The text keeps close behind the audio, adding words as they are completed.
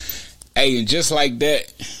Hey, and just like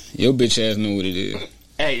that, your bitch ass know what it is.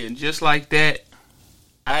 Hey, and just like that,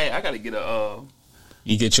 I gotta get a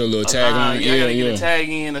you get your little tag on. Yeah, I gotta get a tag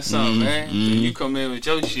in or something, man. Then you come in with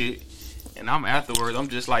your shit, and I'm afterwards. I'm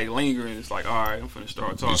just like lingering. It's like, all right, I'm finna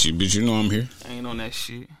start talking. But you know I'm here. I ain't on that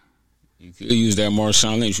shit. You could use that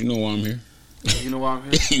Marshawn Lynch. You know why I'm here. You know why I'm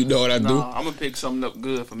here. You know what I do. I'm gonna pick something up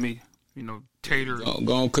good for me. You know, tailor.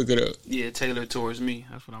 Go on, cook it up. Yeah, tailor towards me.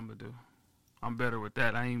 That's what I'm gonna do. I'm better with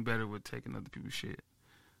that. I ain't better with taking other people's shit.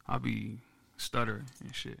 I'll be stuttering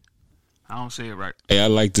and shit. I don't say it right. Hey, I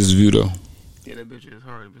like this view though. Yeah, that bitch is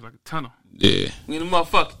hard. It's like a tunnel. Yeah. We in a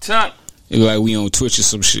motherfucking tunnel. It like we on Twitch or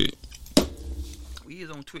some shit. We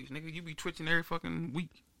is on Twitch, nigga. You be twitching every fucking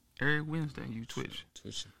week. Every Wednesday you twitch.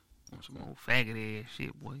 Twitching. On some old faggot ass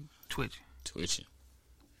shit, boy. Twitch. Twitch.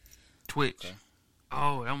 Okay.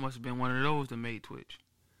 Oh, that must have been one of those that made Twitch.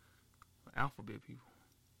 Alphabet people.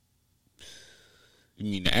 You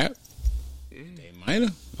mean the app? Yeah. They might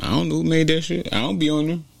have. I don't know who made that shit. I don't be on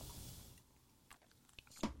them.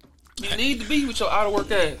 You need to be with your out of work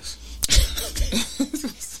ass.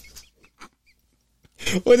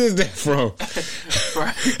 What is that from?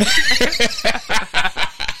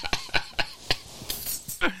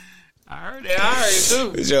 I heard it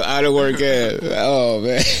too. It's your out of work ass. Oh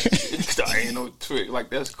man. I ain't no trick. Like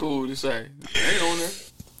that's cool to say. I ain't on there.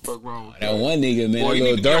 Fuck wrong with that one nigga, man, boy, that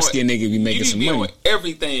little dark skinned nigga be making some money. On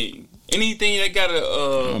everything. Anything that got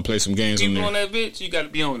I'm gonna play some games on there. On that bitch, you gotta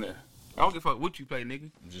be on there. I don't give a fuck what you play, nigga.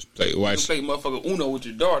 Just watch. You can play motherfucker Uno with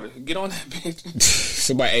your daughter. Get on that bitch.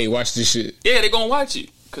 Somebody, hey, watch this shit. Yeah, they gonna watch it.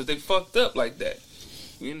 Cause they fucked up like that.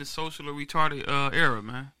 We in the social retarded era,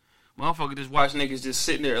 man. Motherfucker just watch niggas just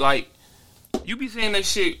sitting there. Like, you be saying that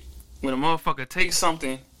shit when a motherfucker takes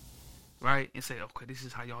something, right, and say, okay, this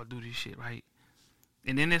is how y'all do this shit, right?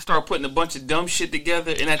 And then they start putting a bunch of dumb shit together,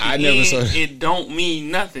 and at the end, it don't mean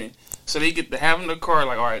nothing. So they get to having the car,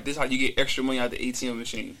 like, all right, this is how you get extra money out the ATM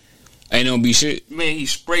machine. Ain't no be shit. Man, he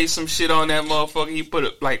sprayed some shit on that motherfucker. He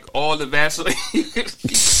put like all the Vaseline. He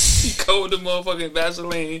coated the motherfucking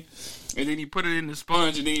Vaseline, and then he put it in the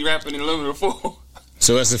sponge, and then he wrapped it in aluminum foil.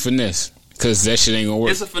 So that's a finesse, cause that shit ain't gonna work.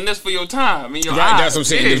 It's a finesse for your time and your right, eyes. that's what I'm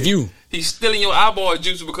saying. Yeah. The view. He's stealing your eyeball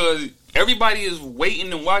juice because everybody is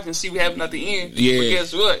waiting and watching to see what happened at the end. Yeah. But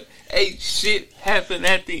guess what? Ain't shit happened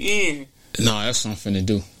at the end. No, that's what I'm finna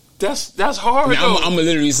do. That's hard, though. I'm gonna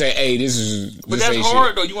literally say, hey, this is. But that's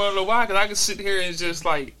hard, though. You wanna know why? Because I can sit here and just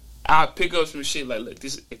like, I pick up some shit like, look,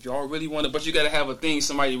 this if y'all really want to, but you gotta have a thing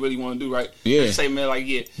somebody really want to do, right? Yeah. Just say, man, like,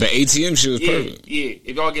 yeah. The ATM shit was perfect. Yeah.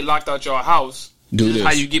 If y'all get locked out your house, do this.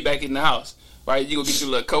 How you get back in the house. Right, you go get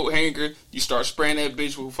your little coat hanger. You start spraying that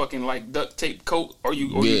bitch with fucking like duct tape coat, or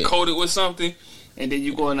you coat it with something, and then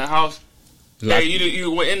you go in the house. Hey,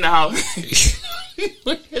 you went in the house. You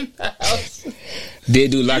went in the house. They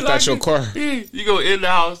do locked out your car. Yeah, you go in the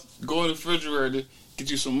house, go in the refrigerator,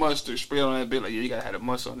 get you some mustard, spray on that bitch. Like, yeah, you gotta have the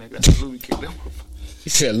mustard on that. That's a lubricant.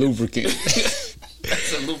 He said lubricant.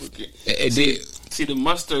 That's a lubricant. It did. See, the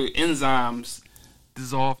mustard enzymes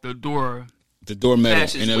dissolve the door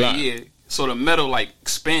metal in the lock. Yeah. So the metal like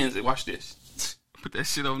expands it. Watch this. Put that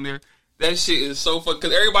shit on there. That shit is so fucking.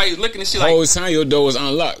 Because everybody's looking at shit like. The whole time your door was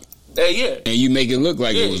unlocked. Yeah. And you make it look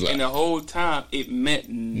like it was locked. And the whole time it meant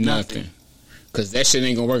nothing. Because that shit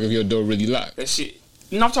ain't going to work if your door really locked. That shit.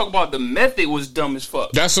 And I'm talking about the method was dumb as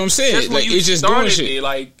fuck. That's what I'm saying. That's like, it's just doing shit. It.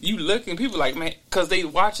 Like, you looking, people like, man, because they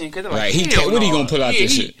watching. Because they're like, what he going to pull out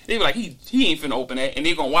this shit? They be like, he ain't finna open that. And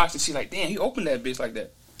they going to watch and see like, damn, he opened that bitch like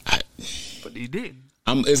that. But he didn't.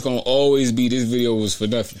 It's gonna always be this video was for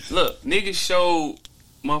nothing. Look, niggas showed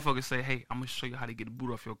motherfuckers say, hey, I'm gonna show you how to get the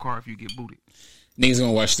boot off your car if you get booted. Niggas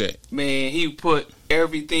gonna watch that. Man, he put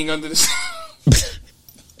everything under the sun.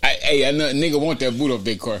 I know nigga want that boot off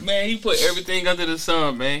their car. Man, he put everything under the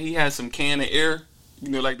sun, man. He had some can of air. You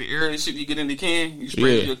know, like the air and shit you get in the can. You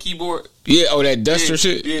spray it on your keyboard. Yeah, that duster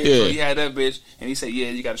shit. Yeah, so he had that bitch. And he said, yeah,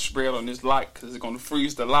 you got to spray it on this lock because it's going to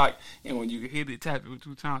freeze the lock. And when you hit it, tap it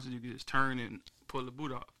 2 times so you can just turn and pull the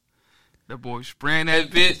boot off. That boy spraying that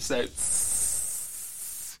bitch. Like,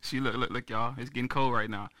 see, look, y'all. It's getting cold right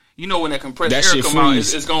now. You know when that compressed air come out,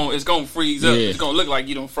 it's gonna freeze up. It's gonna look like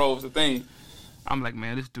you done froze the thing. I'm like,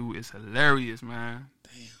 man, this dude is hilarious, man.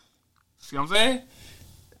 Damn. See what I'm saying?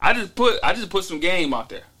 I just put some game out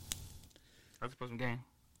there. I just put some game.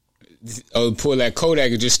 Oh, pull that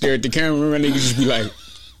Kodak and just stare at the camera and nigga just be like.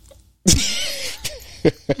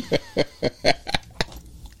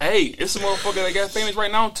 Hey, it's a motherfucker that got famous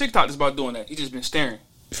right now on TikTok that's about doing that. He just been staring.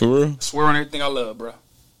 For real? Swear on everything I love, bro.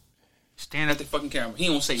 Staring at the fucking camera. He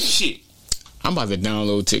don't say shit. I'm about to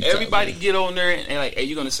download TikTok. Everybody get on there and like, hey,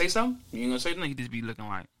 you gonna say something? You ain't gonna say nothing? He just be looking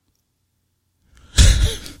like.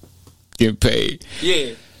 Get paid.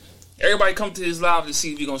 Yeah. Everybody come to his live to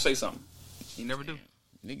see if you gonna say something. You never do.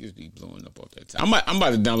 Niggas be blowing up off that time. I'm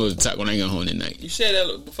about to download the top when I get home tonight. You said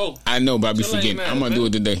that before. I know, but I be Still ain't forgetting. mad, I'm gonna man. do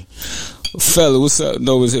it today. Fella, what's up?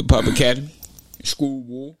 Nova's Hip Hop Academy.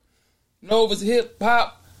 Schoolboy. Nova's Hip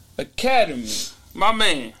Hop Academy. My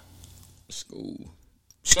man.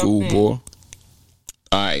 Schoolboy.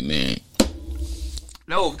 Alright, man.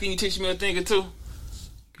 Nova, can you teach me a thing or two?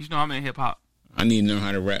 Cause you know I'm in hip hop. I need to learn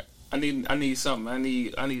how to rap. I need something.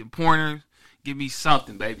 I need pointers. Give me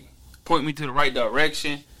something, baby. Point me to the right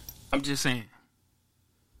direction. I'm just saying.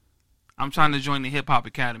 I'm trying to join the Hip Hop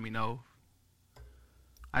Academy, no.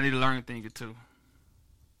 I need to learn a thing or two.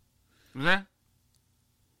 You know that?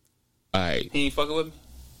 Alright. He ain't fucking with me?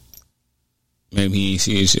 Maybe he ain't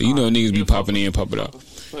see his shit. You know niggas be He'll popping fuck in, popping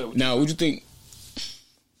out. Now, what you think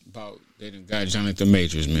about they done got Jonathan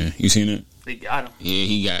Majors, man? You seen it? They got him. Yeah,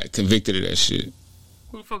 he got convicted of that shit.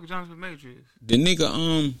 Who the fuck is Jonathan Majors? The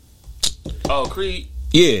nigga, Oh, Creed.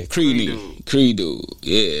 yeah, Creed Creed nigga. dude. Creed dude,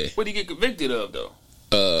 yeah. What did he get convicted of, though?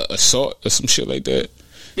 Assault or some shit like that.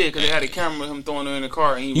 Yeah, because they had a camera of him throwing her in the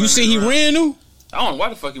car. And You see he ran though? I don't know why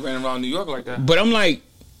the fuck he ran around New York like that. But I'm like,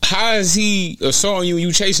 how is he assaulting you and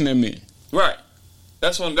you chasing that man? Right.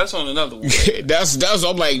 That's on another one. that's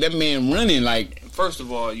I'm like, that man running, like, First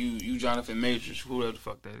of all, you Jonathan Majors, whoever the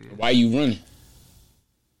fuck that is. why you running?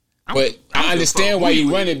 I But don't give a I understand fuck why who you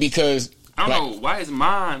he running is. because I don't like, know why his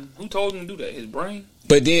mind. Who told him to do that? His brain.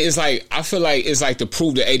 But then it's like, I feel like it's like to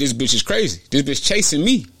prove that, hey, this bitch is crazy. This bitch chasing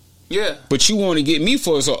me. Yeah. But you want to get me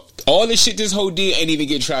for assault. All the shit this whole did ain't even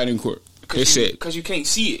get tried in court. It's it. Because you can't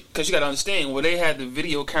see it. Because you got to understand, where they had the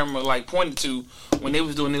video camera like pointed to when they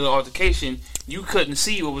was doing the little altercation, you couldn't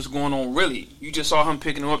see what was going on really. You just saw him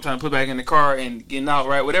picking him up, trying to put back in the car and getting out,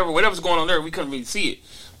 right? Whatever's going on there, we couldn't really see it.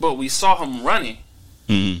 But we saw him running.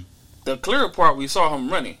 Mm-hmm. The clear part, we saw him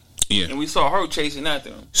running. Yeah. And we saw her chasing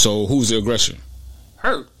after him. So who's the aggressor?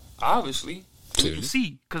 Her, obviously. You Clearly. can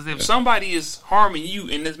see. Because if somebody is harming you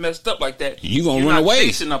and it's messed up like that, You gonna you're run not away.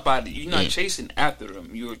 Chasing up out of, you're not Yeah. chasing after them.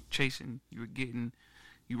 You're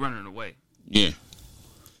running away. Yeah.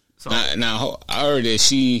 So Now, I heard that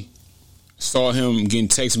she saw him getting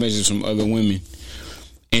text messages from other women,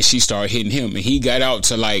 and she started hitting him, and he got out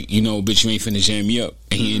to like, you know, bitch, you ain't finna jam me up,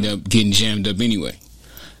 and he ended up getting jammed up anyway,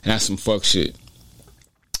 and that's some fuck shit.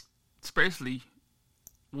 especially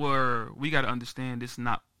where we got to understand this is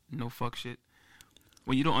not no fuck shit.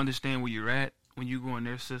 When you don't understand where you're at, when you go in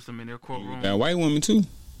their system, in their courtroom, Got white women too.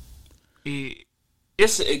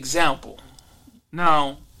 it's an example.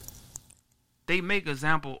 Now, they make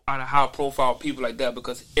example out of high profile people like that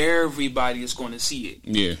because everybody is going to see it.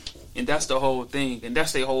 Yeah. And that's the whole thing. And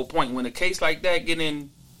that's their whole point. When a case like that get in,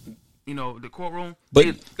 you know, the courtroom,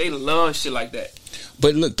 But- they love shit like that.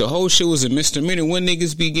 But look, the whole shit was a misdemeanor. When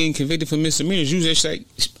niggas be getting convicted for misdemeanors, you just like,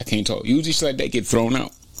 I can't talk. You just like they get thrown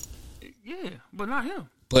out. Yeah, but not him.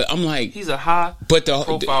 But I'm like, He's a high but the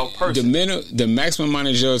profile person. the maximum amount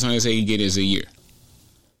of jail time they say he get is a year.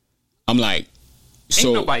 I'm like, so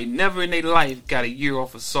Ain't nobody never in their life got a year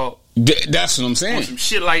off assault that's what I'm on saying. some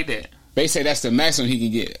shit like that. They say that's the maximum he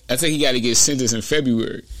can get. I think he got to get sentenced in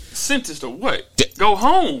February. Sentenced to what? D- Go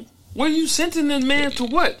home. Where you sentencing this man to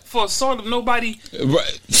what? For assault of nobody?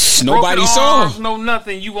 Right. Nobody broken saw. arms, no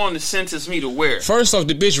nothing. You want to sentence me to where? First off,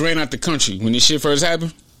 the bitch ran out the country when this shit first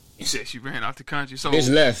happened. He said she ran out the country. So Bitch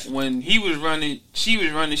left. when he was running, she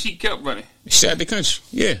was running. She kept running. She out the country.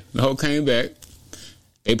 Yeah, the whole came back.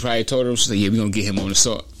 They probably told her, she said, yeah, we're going to get him on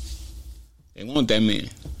assault. They want that man.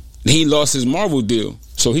 He lost his Marvel deal.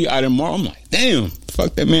 So he out of Marvel. I'm like, damn,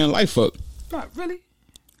 fuck that man life up. Not really.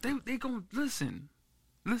 They gonna listen,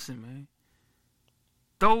 man.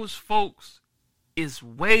 Those folks is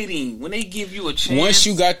waiting when they give you a chance. Once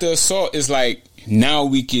you got the assault, it's like, now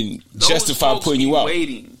we can those justify folks putting be you out.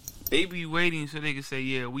 Waiting. They be waiting so they can say,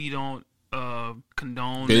 yeah, we don't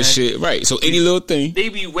condone This that. shit, right. So any little thing. They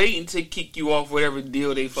be waiting to kick you off whatever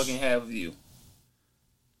deal they fucking have with you.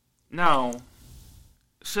 Now,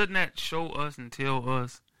 shouldn't that show us and tell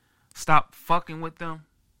us stop fucking with them?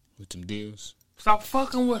 With them deals. Stop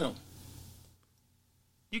fucking with them.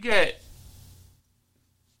 You got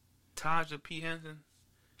Taja P. Henson.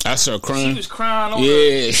 I started crying. She was crying on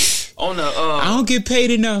Yeah. the I don't get paid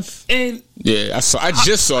enough. and Yeah, I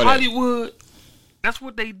just saw that. Hollywood. That's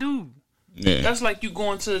what they do. Yeah. That's like you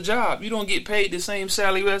going to a job. You don't get paid the same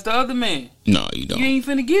salary as the other man. No, you don't. You ain't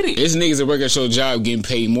finna get it. There's niggas that work at your job getting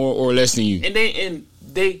paid more or less than you. And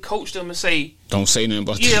they coach them and say, Don't say nothing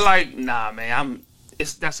about yeah, that. like, nah, man,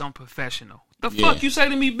 that's unprofessional. The Yeah. fuck you say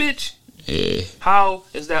to me, bitch? Yeah. How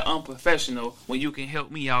is that unprofessional when you can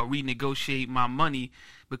help me out renegotiate my money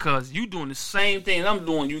Because you doing the same thing I'm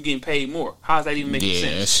doing, you getting paid more. How's that even making sense?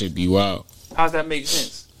 Yeah, that should be wild. How's that make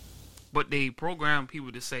sense? But they program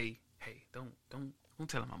people to say, "Hey, don't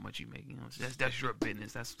tell them how much you make. You know, that's your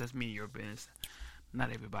business. That's me and your business,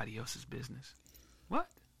 not everybody else's business." What?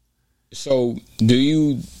 So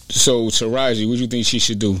Taraji, what do you think she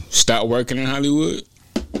should do? Stop working in Hollywood,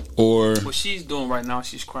 or what she's doing right now?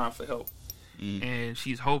 She's crying for help, and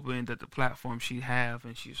she's hoping that the platform she have,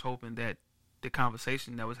 and she's hoping that the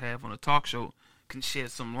conversation that was had on a talk show can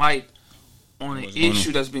shed some light on an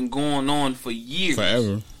issue that's been going on for years,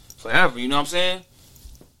 forever. You know what I'm saying?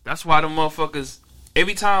 That's why the motherfuckers,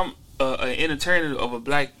 every time an entertainer of a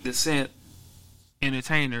black descent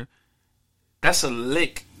entertainer, that's a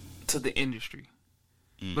lick to the industry,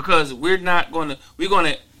 because we're gonna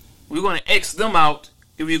X them out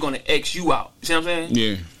and we're gonna X you out. You see what I'm saying?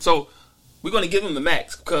 Yeah. So we're gonna give them the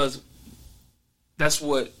max because that's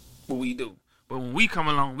what we do. But when we come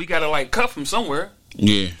along, we gotta like cut from somewhere.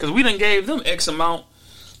 Yeah. Because we done gave them X amount,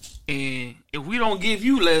 and if we don't give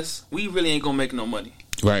you less, we really ain't gonna make no money.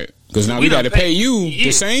 Right. Because now we got to pay you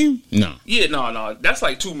the same? No. Yeah, no. That's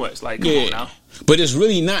like too much. Like, come on now. But it's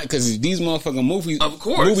really not, because these motherfucking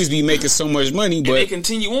movies be making so much money, but and they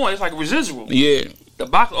continue on. It's like a residual. Yeah. The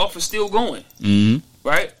box office still going. Mm-hmm.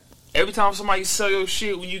 Right? Every time somebody sell your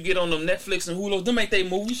shit, when you get on them Netflix and Hulu, them ain't they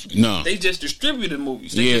movies. No. They just distributed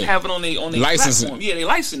movies. They just have it on their platform. Yeah, they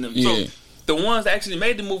license them. Yeah. So the ones that actually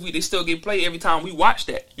made the movie, they still get played every time we watch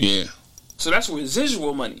that. Yeah. So that's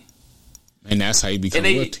residual money. And that's how you become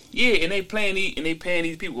wealthy. Yeah, and they paying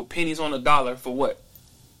these people pennies on the dollar for what?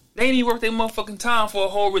 They ain't even worth their motherfucking time for a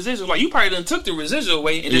whole residual. Like, you probably done took the residual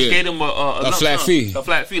away and just gave them a flat fee. A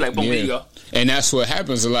flat fee, like, boom, there you go. And that's what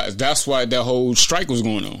happens a lot. That's why that whole strike was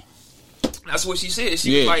going on. That's what she said.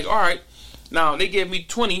 She was like, all right, now they gave me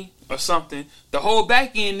 20 or something. The whole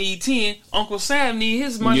back end need 10. Uncle Sam need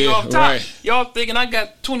his money off top. Right. Y'all thinking I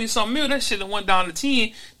got 20-something mil. That shit done went down to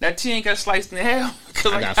 10. That 10 got sliced in half.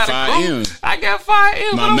 Because I got 5 M's. I got 5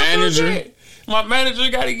 M's. My manager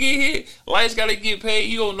got to get hit. Lights got to get paid.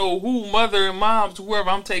 You don't know who, mother and mom, to whoever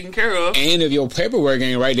I'm taking care of. And if your paperwork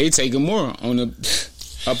ain't right, they taking more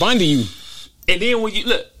up under you. And then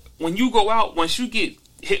when you go out, once you get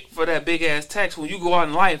hit for that big ass tax, when you go out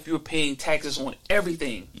in life, you're paying taxes on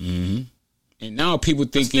everything. Mm-hmm. And now people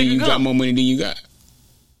thinking you got more money than you got.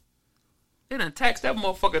 They done taxed that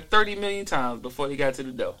motherfucker 30 million times before they got to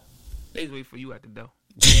the door. They just wait for you at the door.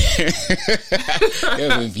 They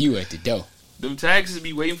wait for you at the door. Them taxes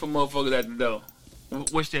be waiting for motherfuckers at the door.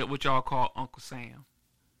 What y'all call Uncle Sam?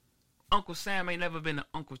 Uncle Sam ain't never been an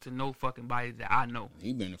uncle to no fucking body that I know.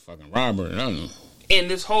 He been a fucking robber. I don't know. And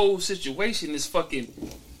this whole situation is fucking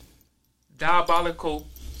diabolical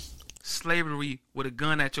slavery with a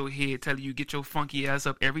gun at your head, telling you get your funky ass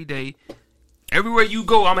up every day. Everywhere you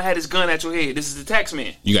go, I'm gonna have this gun at your head. This is the tax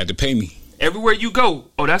man. You got to pay me. Everywhere you go,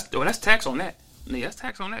 that's tax on that. Nigga, that's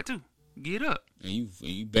tax on that too. Get up. And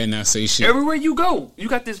you better not say shit. Everywhere you go, you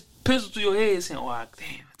got this pistol to your head saying, "Oh,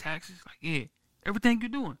 damn, taxes." Like, yeah, everything you're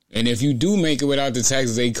doing. And if you do make it without the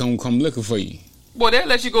taxes, they come looking for you. Boy, they'll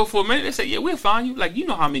let you go for a minute. They say, yeah, we'll find you. Like, you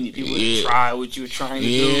know how many people try what you were trying to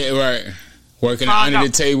do. Yeah, right. Working an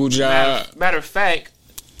under-the-table job. Matter of fact,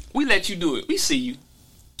 we let you do it. We see you.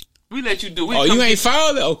 We let you do it. You ain't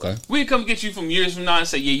filed it? Okay. We'll come get you from years from now and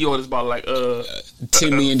say, yeah, you owe us about like $10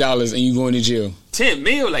 million and you going to jail. 10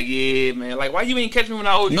 mil? Like, yeah, man. Like, why you ain't catch me when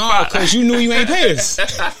I owed you No, because you knew you ain't pay us.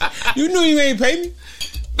 You knew you ain't pay me.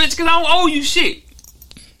 Bitch, because I don't owe you shit.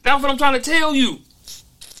 That's what I'm trying to tell you.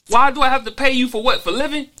 Why do I have to pay you for what? For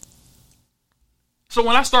living? So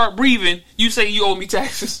when I start breathing, you say you owe me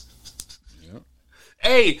taxes. Yep.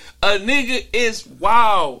 Hey, a nigga is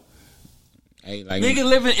wild. Hey, like nigga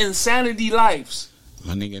living insanity lives.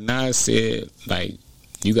 My nigga Nas said, like,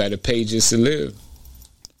 you got to pay just to live.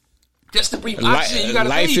 Just to breathe oxygen, you got to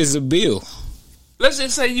pay. Life is a bill. Let's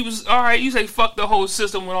just say you was, all right, you say fuck the whole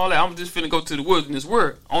system and all that. I'm just finna go to the wilderness.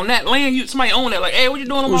 Word. On that land, somebody own that. Like, hey, what you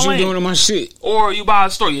doing on my land? What you doing on my shit? Or you buy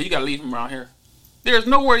a store. Yeah, you gotta leave from around here. There's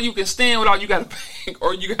nowhere you can stand without you gotta pay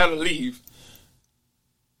or you gotta leave.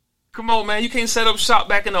 Come on, man. You can't set up shop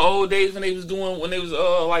back in the old days when they was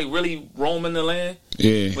like really roaming the land.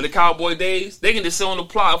 Yeah. With the cowboy days. They can just sit on the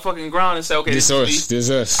plot fucking ground and say, okay, this is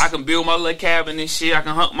us. I can build my little cabin and shit. I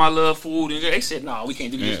can hunt my little food. And they said, nah, we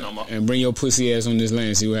can't do this no more. And bring your pussy ass on this land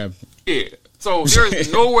and see what happens. Yeah. So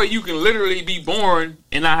there's no way you can literally be born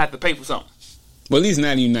and not have to pay for something. Well, at least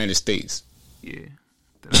not in the United States. Yeah.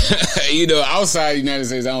 You know, outside the United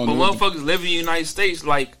States, I don't know. But motherfuckers live in the United States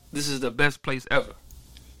like this is the best place ever.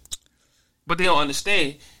 But they don't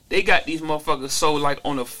understand. They got these motherfuckers so like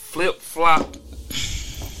on a flip-flop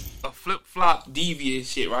flip-flop devious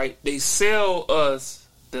shit, right? They sell us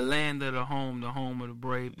the land of the home of the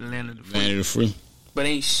brave, the land of the free. Land of the free. But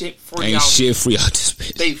ain't shit free Ain't out shit free out this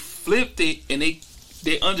bitch. They flipped it, and they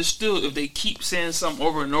understood if they keep saying something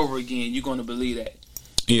over and over again, you're going to believe that.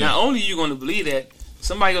 Yeah. Not only you going to believe that,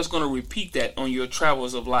 somebody else going to repeat that on your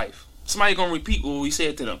travels of life. Somebody going to repeat what we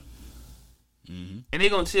said to them. Mm-hmm. And they're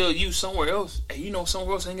going to tell you somewhere else, hey, you know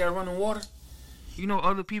somewhere else ain't got running water? You know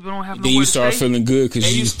other people don't have no. Then you start feeling good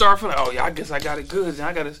because you start feeling, oh yeah, I guess I got it good. And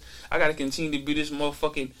I gotta continue to be this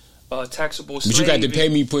motherfucking taxable slave. But you got to pay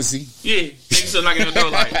me, pussy. Yeah, niggas still knocking on the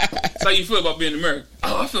door like, that's how you feel about being American.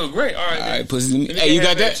 Oh, I feel great. All right, pussy. Hey, you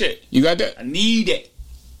got that? Check. You got that? I need that.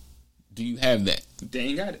 Do you have that? They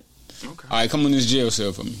ain't got it. Okay. All right, come on this jail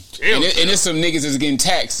cell for me. And there's some niggas that's getting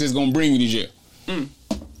taxed that's gonna bring you to jail.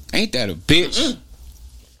 Ain't that a bitch? Mm-mm.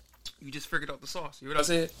 You just figured out the sauce. You hear what I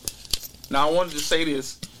said? Now, I wanted to say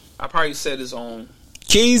this. I probably said this on...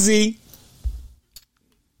 Keezy.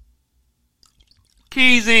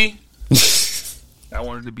 I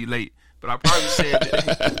wanted to be late. But I probably said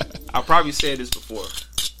that. I probably said this before.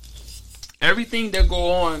 Everything that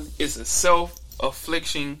go on is a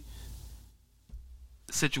self-affliction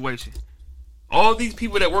situation. All these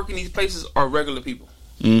people that work in these places are regular people.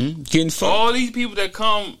 Mm-hmm. Getting fucked. All these people that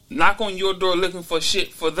come knock on your door looking for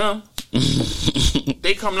shit for them...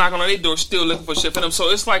 They come knocking on their door still looking for shit for them. So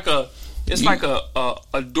it's like a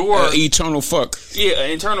door eternal fuck. Yeah, an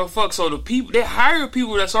internal fuck. So the people they hire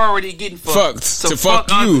people that's already getting fucked to fuck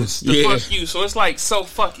you. Fuck you. So it's like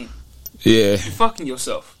self-fucking. Yeah. You're fucking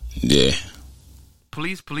yourself. Yeah.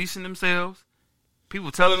 Police policing themselves.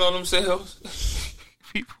 People telling on themselves.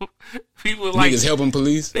 people like niggas helping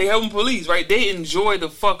police. They helping police, right? They enjoy the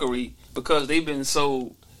fuckery because they've been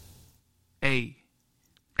so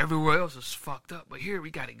everywhere else is fucked up, but here we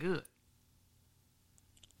got it good.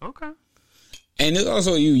 Okay. And it's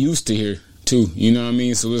also you used to here, too. You know what I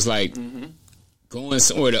mean? So it's like going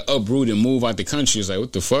somewhere to uproot and move out the country is like,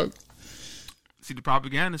 what the fuck? See, the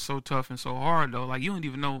propaganda is so tough and so hard, though. Like, you don't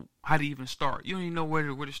even know how to even start. You don't even know where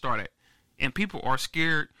to start at. And people are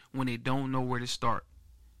scared when they don't know where to start.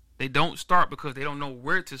 They don't start because they don't know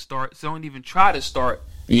where to start, so they don't even try to start.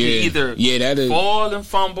 Yeah. They either fall and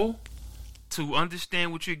fumble to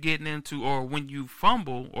understand what you're getting into, or when you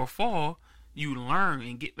fumble or fall, you learn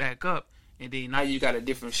and get back up, and then now you got a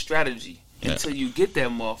different strategy until you get that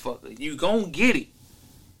motherfucker. You gon' get it,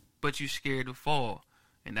 but you scared to fall,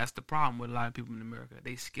 and that's the problem with a lot of people in America.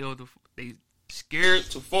 They scared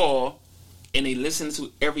to fall, and they listen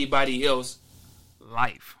to everybody else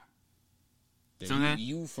life. So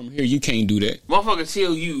you from here, you can't do that. Motherfuckers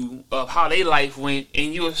tell you of how their life went,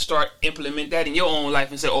 and you'll start implement that in your own life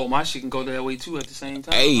and say, "Oh, my shit can go that way too." At the same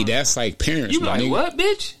time, hey, that's like parents. You be like, "What,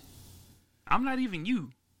 bitch? I'm not even you.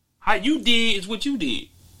 How you did is what you did."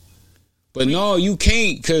 But no, you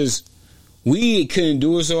can't, because we couldn't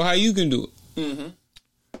do it. So how you can do it?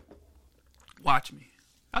 Mm-hmm. Watch me.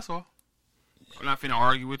 That's all. I'm not finna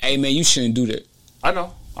argue with you. Hey man, you shouldn't do that. I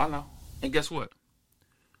know. And guess what?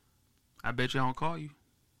 I bet you I don't call you.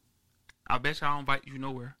 I bet you I don't invite you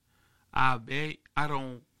nowhere. I bet I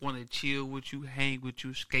don't want to chill with you, hang with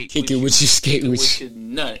you, skate kick it with you, skate with you.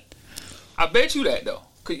 None. I bet you that though.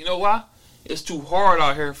 Cause you know why? It's too hard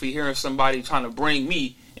out here for hearing somebody trying to bring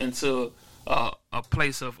me into a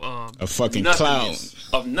place of a fucking cloud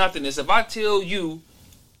of nothingness. If I tell you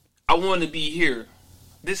I want to be here,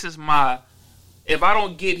 this is my. If I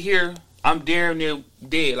don't get here, I'm damn near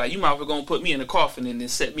dead. Like, you might as well gonna put me in a coffin and then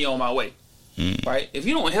set me on my way. Right? If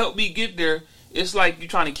you don't help me get there, it's like you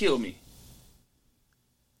trying to kill me.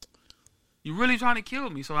 You really trying to kill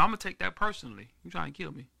me, so I'm gonna take that personally. You trying to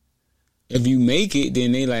kill me. If you make it,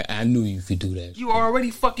 then they like, I knew you could do that. You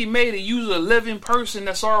already fucking made it. You're a living person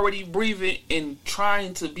that's already breathing and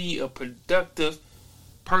trying to be a productive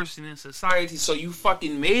person in society, so you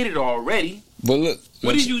fucking made it already. But look,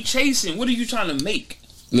 what are you chasing? What are you trying to make?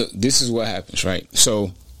 Look, this is what happens, right?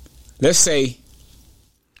 So, let's say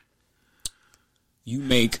you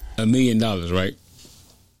make $1 million, right?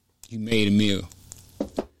 You made $1 million.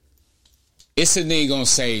 It's a nigga gonna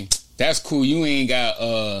say, that's cool, you ain't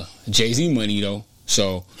got Jay-Z money though,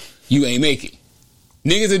 so you ain't make it.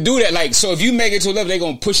 Niggas will do that. Like, so if you make it to a level, they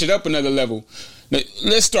gonna push it up another level. Now,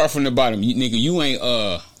 let's start from the bottom. You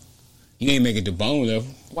ain't make it to bone level.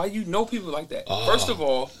 Why you know people like that? First of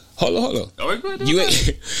all, hold on. Oh, good. You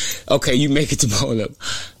ain't okay. You make it to bone level.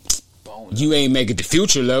 You ain't make it to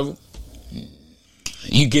future level.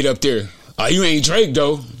 You get up there. You ain't Drake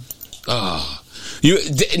though.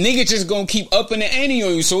 Nigga just gonna keep upping the ante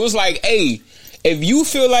on you. So it's like, hey, if you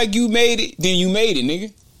feel like you made it, then you made it,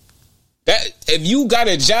 nigga. That if you got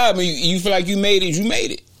a job and you feel like you made it, you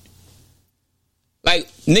made it. Like,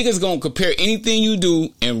 niggas gonna compare anything you do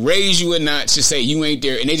and raise you or not to say you ain't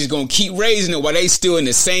there, and they just gonna keep raising it while they still in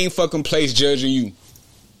the same fucking place judging you.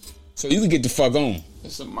 So you can get the fuck on.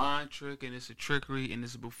 It's a mind trick, and it's a trickery, and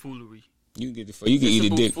it's a buffoonery. You can get the fuck. You can eat a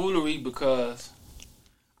dick. It's a buffoonery because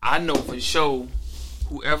I know for sure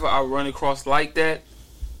whoever I run across like that,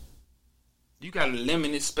 you got a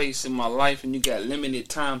limited space in my life, and you got limited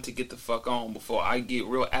time to get the fuck on before I get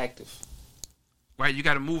real active. Right? You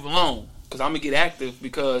got to move along. Because I'm going to get active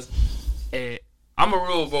because I'm a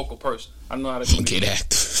real vocal person. I know how to communicate. Get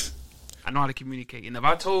active. I know how to communicate. And if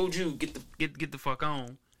I told you, get the fuck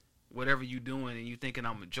on, whatever you doing, and you thinking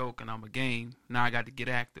I'm a joke and I'm a game, now I got to get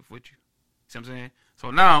active with you. See what I'm saying?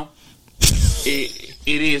 So now, it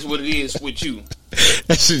is what it is with you.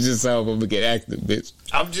 That shit just sound like I'm going to get active, bitch.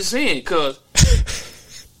 I'm just saying, because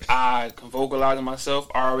I can vocalize myself.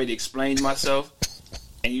 I already explained myself.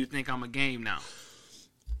 And you think I'm a game now.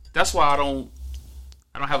 That's why I don't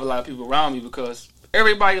have a lot of people around me, because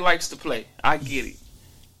everybody likes to play. I get it.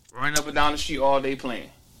 Running up and down the street all day playing.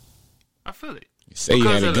 I feel it. You say you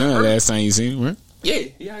had a gun last time you seen him, right? Yeah,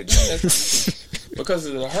 I got a gun last time. Because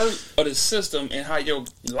of the hurt of the system and how your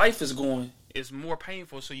life is going, it's more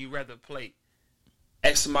painful, so you rather play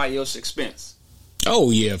at somebody else's expense.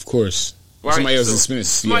 Oh, yeah, of course. Right? Somebody else's expense.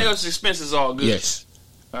 Somebody else's expense is all good. Yes.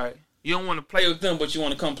 All right. You don't want to play with them, but you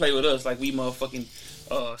want to come play with us like we motherfucking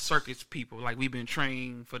circus people. Like we've been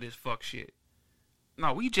trained for this fuck shit.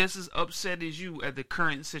 No, we just as upset as you at the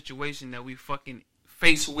current situation that we fucking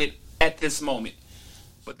face with at this moment.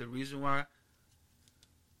 But the reason why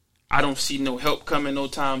I don't see no help coming no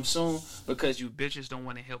time soon, because you bitches don't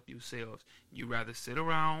want to help yourselves. You rather sit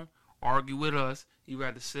around, argue with us. You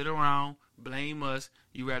rather sit around, blame us.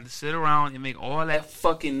 You rather sit around and make all that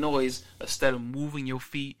fucking noise instead of moving your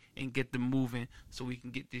feet and get them moving so we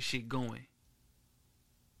can get this shit going.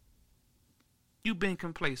 You've been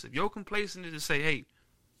complacent. Your complacent is to say, hey,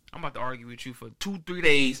 I'm about to argue with you for 2-3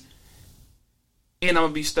 days, and I'm going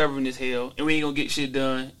to be stubborn as hell, and we ain't going to get shit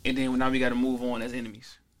done, and then now we got to move on as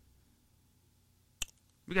enemies.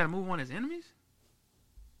 We got to move on as enemies?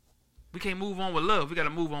 We can't move on with love. We got to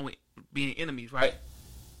move on with being enemies, right?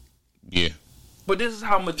 Yeah. But this is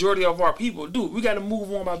how majority of our people do. We got to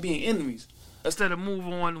move on by being enemies instead of move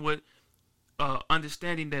on with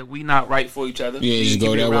understanding that we not right for each other. Yeah, just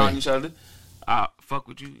go that way. Each other. Fuck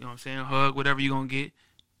with you. You know what I'm saying? Hug, whatever you gonna get.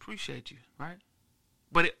 Appreciate you, right?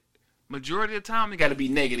 But majority of the time, it got to be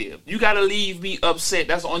negative. You got to leave me upset.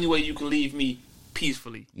 That's the only way you can leave me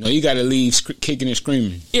peacefully. No, you got to leave kicking and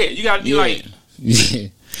screaming. Yeah, you got to be like. Yeah.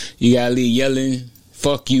 You got to leave yelling,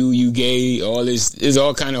 fuck you, you gay, all this. It's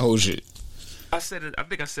all kind of whole shit. I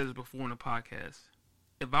think I said it before in the podcast.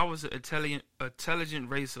 If I was an intelligent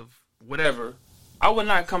race of whatever, I would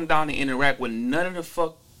not come down and interact with none of the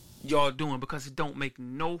fuck y'all doing, because it don't make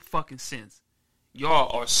no fucking sense.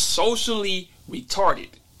 Y'all are socially retarded.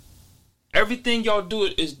 Everything y'all do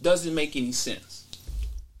doesn't make any sense.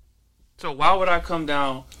 So why would I come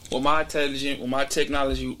down with my intelligence, with my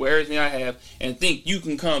technology, with everything I have, and think you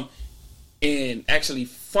can come and actually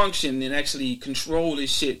function and actually control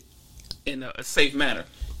this shit in a safe manner?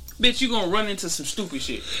 Bitch, you gonna run into some stupid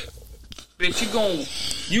shit. Bitch,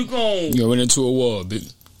 you gonna run into a wall,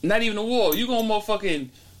 bitch. Not even a wall. You gonna motherfucking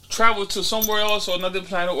travel to somewhere else or another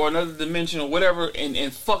planet or another dimension or whatever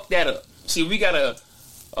and fuck that up. See, we got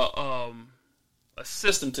a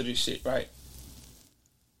system to this shit, right?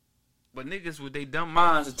 But niggas with their dumb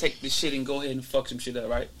minds to take this shit and go ahead and fuck some shit up,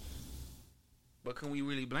 right? But can we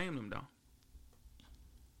really blame them though?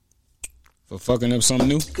 For fucking up something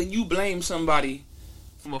new? Can you blame somebody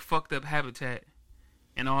from a fucked up habitat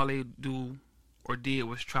and all they do or did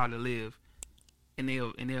was try to live, and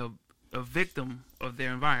they're a victim of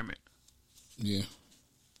their environment? Yeah.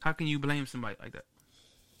 How can you blame somebody like that?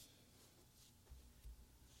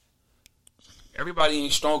 Everybody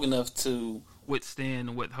ain't strong enough to withstand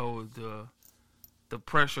and withhold the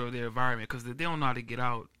pressure of their environment, because if they don't know how to get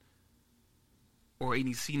out or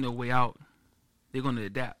any see no way out, they're going to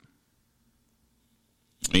adapt.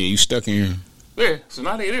 Yeah, you stuck in here. Yeah, so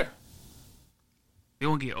now they're there. They're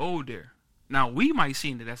going to get old there. Now, we might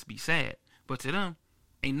seem that that's be sad, but to them,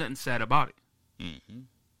 ain't nothing sad about it. Mm-hmm.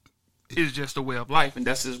 It's just a way of life, and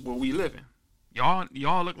that's just what we live in.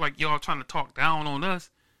 Y'all look like y'all trying to talk down on us,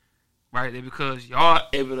 right? Because y'all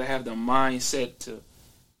able to have the mindset to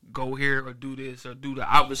go here or do this or do the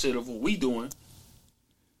opposite of what we doing.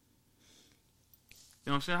 You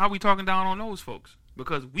know what I'm saying? How we talking down on those folks?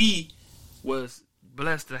 Because we was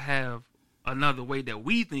blessed to have another way that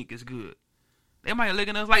we think is good. They might look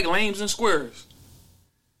at us like lames and squares.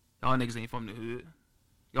 Y'all niggas ain't from the hood.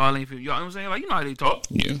 Y'all ain't from, y'all know what I'm saying? Like, you know how they talk.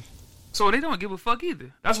 Yeah. So they don't give a fuck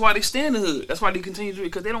either. That's why they stay in the hood. That's why they continue to do it,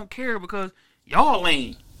 because they don't care, because y'all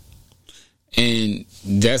lame. And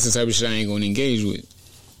that's the type of shit I ain't gonna engage with.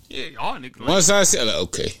 Yeah, y'all niggas lame. Once I say, like,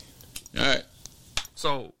 okay, all right.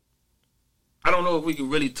 So, I don't know if we can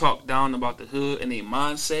really talk down about the hood and their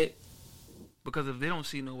mindset, because if they don't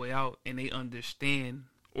see no way out and they understand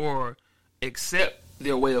or accept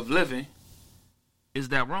their way of living, is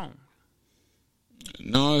that wrong?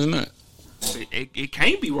 No, it's not. It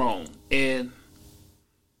can't be wrong. And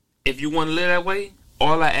if you want to live that way,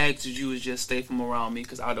 all I ask of you is just stay from around me,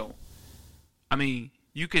 because I don't. I mean,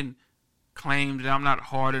 you can claim that I'm not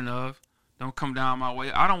hard enough. Don't come down my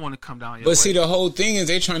way. I don't want to come down your way. But see, the whole thing is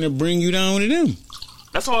they trying to bring you down to them.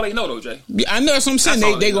 That's all they know, though, Jay. I know that's what I'm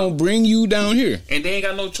saying. They gonna bring you down here. And they ain't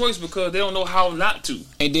got no choice, because they don't know how not to.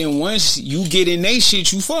 And then once you get in they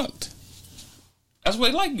shit, you fucked. That's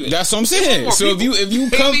what they like you at. That's what I'm saying. So people. if you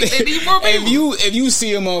come if you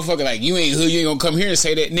see a motherfucker like you ain't hood, you ain't gonna come here and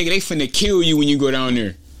say that, nigga, they finna kill you when you go down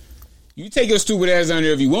there. You take your stupid ass down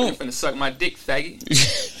there if you want. They finna suck my dick, faggot.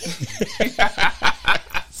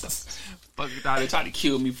 Fuck it, they trying to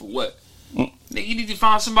kill me for what? Nigga, you need to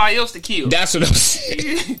find somebody else to kill. That's what I'm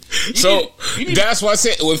saying. That's why I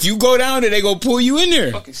said, well, if you go down there, they gonna pull you in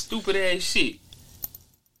there. Fucking stupid ass shit.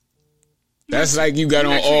 That's like you got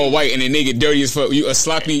on all white and the nigga dirty as fuck. You a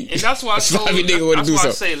sloppy, and that's why I told sloppy nigga want to do something.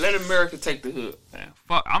 That's why I say let America take the hood. Man,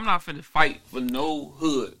 fuck, I'm not finna fight for no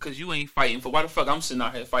hood, because you ain't fighting for. Why the fuck I'm sitting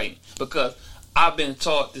out here fighting? Because I've been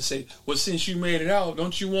taught to say, well, since you made it out,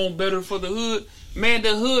 don't you want better for the hood? Man,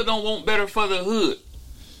 the hood don't want better for the hood.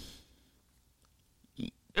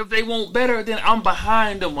 If they want better, then I'm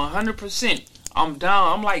behind them 100%. I'm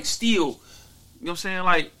down. I'm like steel. You know what I'm saying?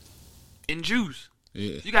 Like in juice.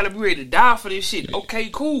 Yeah. You gotta be ready to die for this shit. Yeah. Okay,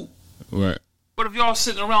 cool. Right. But if y'all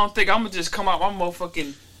sitting around think I'm gonna just come out, I'm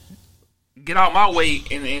motherfucking get out my way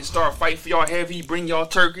and start fighting for y'all heavy, bring y'all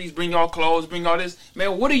turkeys, bring y'all clothes, bring all this.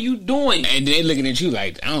 Man, what are you doing? And they looking at you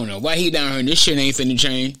like, I don't know, why he down here? This shit ain't finna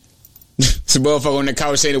change. Some motherfucker on the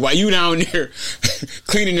couch saying, why you down there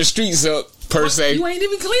cleaning the streets up, per se? You ain't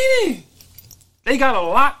even cleaning. They got a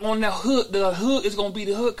lock on the hood. The hood is gonna be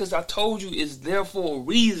the hood, because I told you it's there for a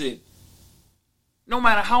reason. No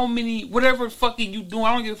matter how many, whatever fucking you doing,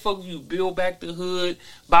 I don't give a fuck if you build back the hood,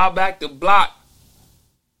 buy back the block.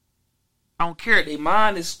 I don't care. Their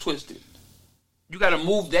mind is twisted. You got to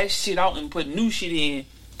move that shit out and put new shit in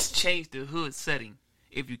to change the hood setting.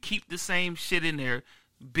 If you keep the same shit in there,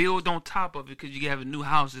 build on top of it because you have new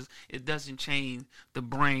houses, it doesn't change the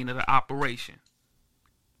brain of the operation.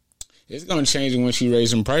 It's going to change once you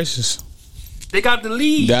raise them prices. They got the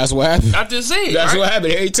lead. That's what happened. I just said. That's right? what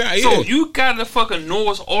happened every time. Yeah. So you got to fucking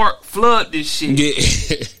Noah's Ark flood this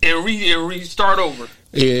shit and restart over.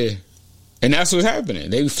 Yeah, and that's what's happening.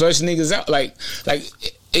 They flush niggas out like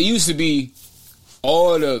it used to be.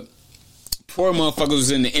 All the poor motherfuckers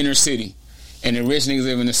was in the inner city, and the rich niggas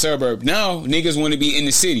live in the suburb. Now niggas want to be in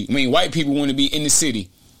the city. I mean, white people want to be in the city.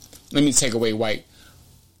 Let me take away white.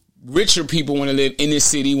 Richer people want to live in the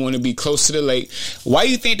city, want to be close to the lake. Why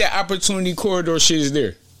you think that opportunity corridor shit is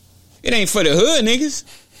there? It ain't for the hood, niggas.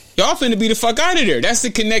 Y'all finna be the fuck out of there. That's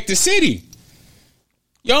to connect the city.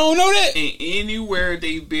 Y'all don't know that? And anywhere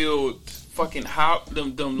they build fucking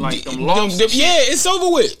them lofts. Yeah, it's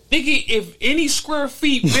over with. Nigga, if any square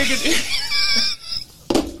feet bigger than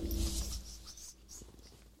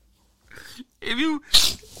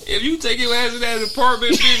If you take your ass in that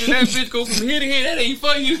apartment bitch and that bitch go from here to here, that ain't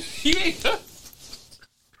for you. You ain't.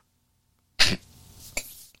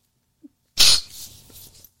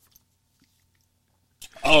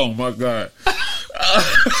 Oh my God. I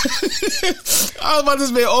was about to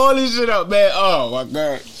spit all this shit up, man. Oh my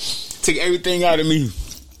God. Took everything out of me.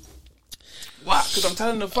 Why? Because I'm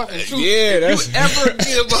telling the fucking truth. Yeah, if you ever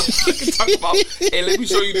get a motherfucker talk about, hey, let me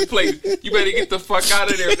show you the place. You better get the fuck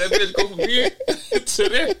out of there. If that bitch go from here to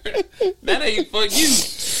there, that ain't for you.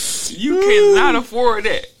 You cannot afford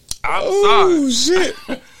that. I'm sorry.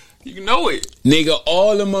 Shit. You know it. Nigga,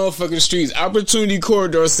 all the motherfucking streets, opportunity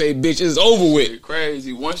corridor say, bitch, it's over with. It's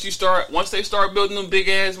crazy. Once they start building them big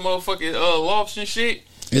ass motherfucking lofts and shit,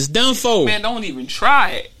 it's done for. Man, don't even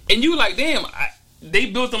try it. And you like, damn, they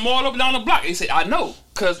built them all up down the block. They say, I know,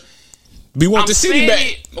 because we want the city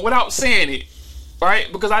back. It without saying it,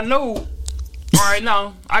 right? Because I know, all right,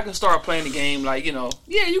 now I can start playing the game like, you know,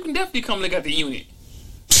 yeah, you can definitely come look at the unit.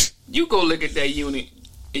 You go look at that unit,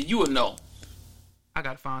 and you will know. I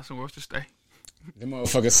gotta find somewhere else to stay. The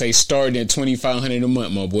motherfucker say starting at $2,500 a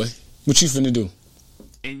month, my boy. What you finna do?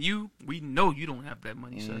 And we know you don't have that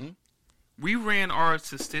money, son. We ran our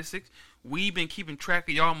statistics. We've been keeping track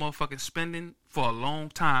of y'all motherfucking spending for a long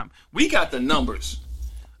time. We got the numbers.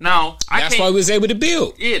 Now, That's why we was able to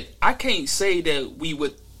build. I can't say that we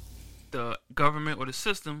with the government or the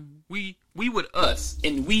system. We with us,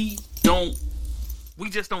 and we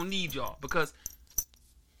just don't need y'all because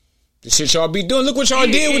the shit y'all be doing. Look what y'all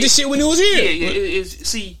did with the shit when it was here. Yeah.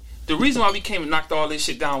 See, the reason why we came and knocked all this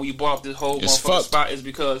shit down when you bought up this whole motherfucking spot is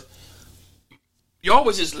because y'all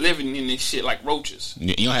was just living in this shit like roaches.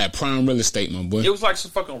 Y'all had prime real estate, my boy. It was like some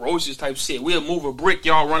fucking roaches type shit. We'll move a brick,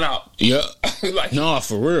 y'all run out. Yeah. Like, no,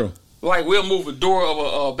 for real. Like, we'll move a door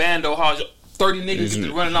of a bando house, 30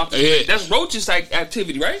 niggas running out the brick. That's roaches type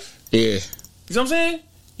activity, right? Yeah. You know what I'm saying?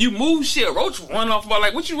 You move shit, a roach run off.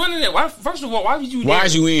 Like, what you running at? First of all, why would you? Why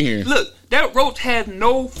is you in here? Look, that roach has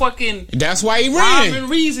no fucking. That's why he ran.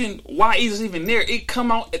 Reason why he's even there. It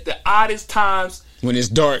come out at the oddest times when it's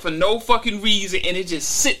dark for no fucking reason, and it just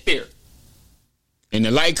sit there. And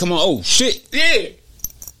the light come on. Oh shit! Yeah.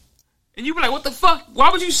 And you be like, what the fuck? Why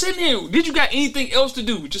was you sitting here? Did you got anything else to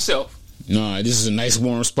do with yourself? Nah, this is a nice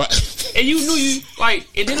warm spot. And you knew you like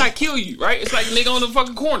it did not kill you, right? It's like a nigga on the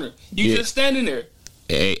fucking corner. You just standing there.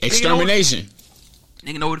 Hey, extermination.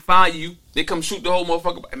 Nigga know where to find you. They come shoot the whole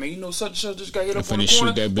motherfucker. I mean, you know, such and such just got hit up on the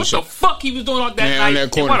corner. That what the fuck he was doing on that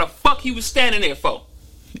night? And what the fuck he was standing there for?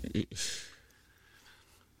 Damn.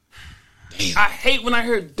 I hate when I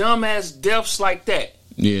hear dumbass deaths like that.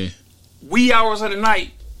 Yeah. Wee hours of the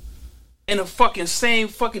night in a fucking same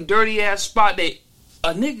fucking dirty ass spot that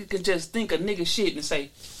a nigga can just think a nigga shit and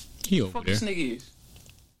say, he over fuck there. This nigga is.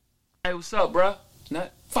 Hey, what's up, bruh?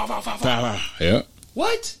 Not five. Yeah.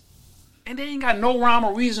 What? And they ain't got no rhyme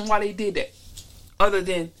or reason why they did that. Other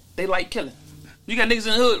than they like killing. You got niggas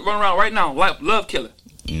in the hood running around right now, love killing.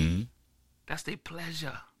 Mm-hmm. That's their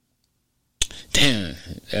pleasure. Damn,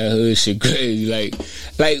 that hood shit crazy.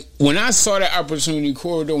 Like when I saw that opportunity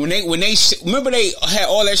corridor, when they remember they had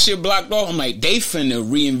all that shit blocked off. I'm like, they finna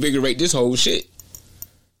reinvigorate this whole shit.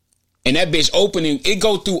 And that bitch opening, it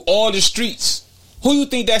go through all the streets. Who you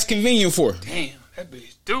think that's convenient for? Damn, that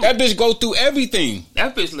bitch, dude. That bitch go through everything.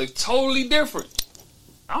 That bitch look totally different.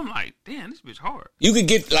 I'm like, damn, this bitch hard. You could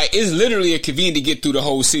get, like, it's literally a convenient to get through the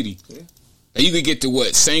whole city. Yeah. Like, you could get to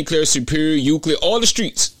what? St. Clair, Superior, Euclid, all the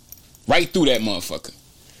streets. Right through that motherfucker.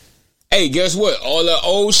 Hey, guess what? All that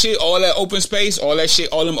old shit, all that open space, all that shit,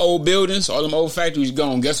 all them old buildings, all them old factories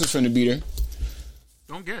gone. Guess what's finna be there?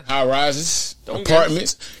 Don't guess. High rises,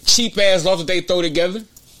 apartments, cheap ass lofts that they throw together.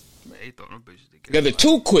 Man, they throw them bitches together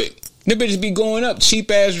too quick. Them bitches be going up.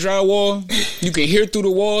 Cheap ass drywall. You can hear through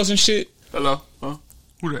the walls and shit. Hello? Huh?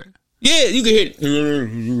 Who that? Yeah, you can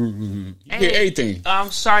hear everything. I'm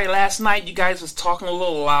sorry, last night you guys was talking a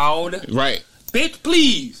little loud. Right. Bitch,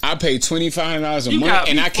 please. I pay $25 a month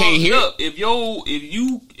and I can't hear it. If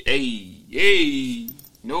you, hey,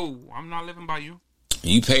 no, I'm not living by you.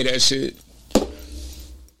 You pay that shit.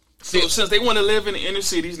 So since they want to live in the inner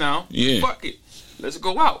cities now, fuck it. Let's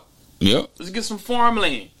go out. Yep. Let's get some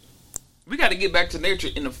farmland. We got to get back to nature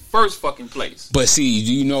in the first fucking place. But see,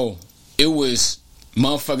 do you know, it was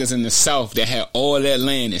motherfuckers in the South that had all that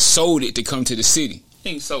land and sold it to come to the city.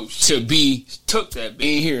 Ain't so shit. To be took that bitch.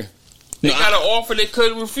 In here. They got an offer they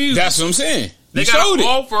couldn't refuse. That's what I'm saying. They got an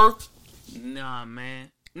offer. Nah,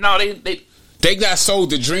 man. No, they got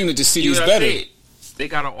sold the dream that the city is better. They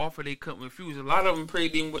got an offer they couldn't refuse. A lot of them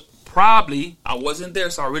probably, I wasn't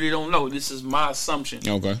there, so I really don't know. This is my assumption.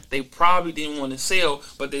 Okay. They probably didn't want to sell,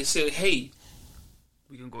 but they said, hey,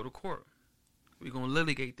 we can go to court. We're going to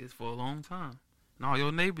litigate this for a long time. Now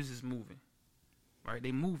your neighbors is moving. Right?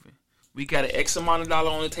 They moving. We got an X amount of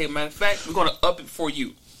dollar on the table. Matter of fact, we're going to up it for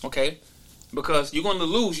you. Okay? Because you're going to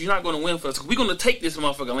lose. You're not going to win for us. We're going to take this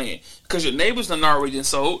motherfucking land. Because your neighbors done already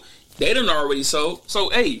sold. They done already sold. So,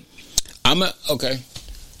 hey. Okay.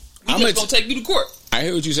 I'm just going to take you to court. I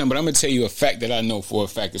hear what you're saying, but I'm going to tell you a fact that I know for a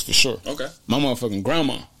fact is for sure. Okay. My motherfucking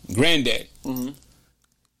grandma, granddad,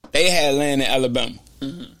 they had land in Alabama.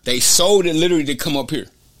 Mm-hmm. They sold it literally to come up here.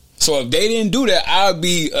 So if they didn't do that, I'd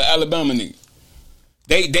be an Alabama nigga.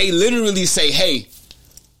 They literally say, hey,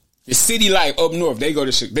 the city life up north, they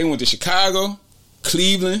went to Chicago,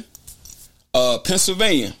 Cleveland,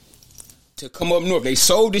 Pennsylvania to come up north. They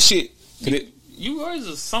sold the shit. You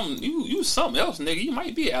always something. You something else, nigga. You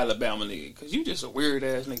might be an Alabama nigga because you just a weird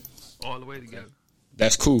ass nigga all the way together.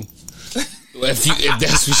 That's cool. if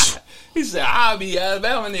that's what he said, I'll be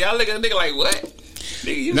Alabama nigga. I look at a nigga like what?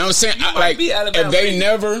 Nigga, you know what I'm saying? Like if they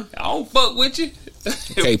never, I don't fuck with you.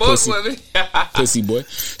 Okay, fuck pussy, with me. pussy boy.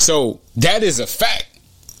 So that is a fact.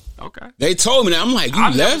 Okay. They told me that. I'm like,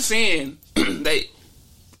 I'm never saying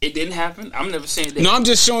It didn't happen. I'm never saying that. No, I'm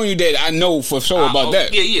just showing you that I know for sure about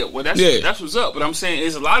that. Yeah. Well, that's what's up. But I'm saying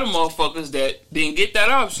there's a lot of motherfuckers that didn't get that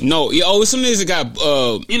option. No, some niggas got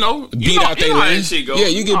beat out their lane. Yeah,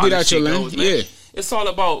 you get beat out your lane. Yeah, it's all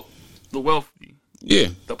about the wealthy. Yeah,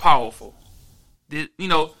 the powerful.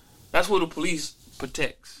 That's what the police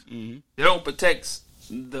protects. Mm-hmm. They don't protect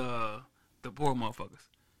the poor motherfuckers.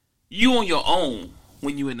 You on your own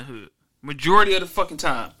when you in the hood. Majority of the fucking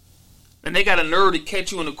time. And they got a nerve to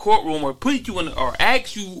catch you in the courtroom or put you in, or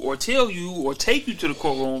ask you, or tell you, or take you to the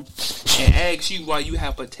courtroom and ask you why you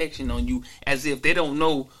have protection on you, as if they don't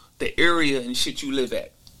know the area and shit you live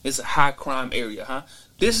at. It's a high crime area, huh?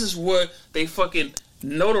 This is where they fucking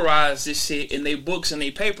notarize this shit in their books and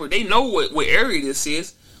their paper. They know what area this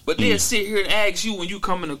is, but they'll sit here and ask you when you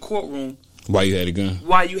come in the courtroom why you had a gun,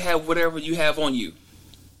 why you have whatever you have on you.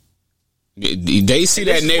 They see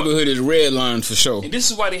that neighborhood as red line for sure. And this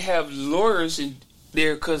is why they have lawyers in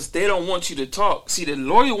there, because they don't want you to talk. See, the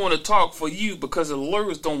lawyer want to talk for you because the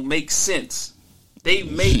lawyers don't make sense. They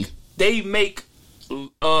make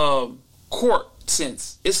court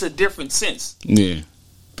sense. It's a different sense. Yeah.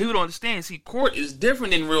 People don't understand. See, court is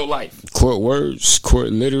different in real life. Court words,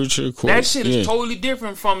 court literature. That shit is totally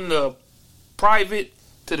different from the private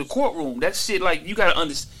to the courtroom. That shit, like, you gotta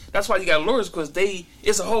understand. That's why you got lawyers, because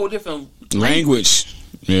it's a whole different language.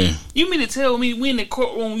 Yeah. You mean to tell me we in the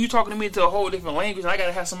courtroom, you talking to me to a whole different language, and I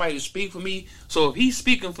gotta have somebody to speak for me? So if he's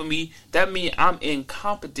speaking for me, that means I'm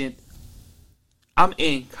incompetent.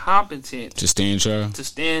 To stand trial. To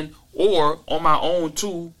stand or on my own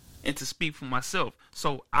too, and to speak for myself.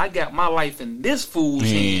 So I got my life in this fool's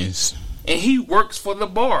hands, and he works for the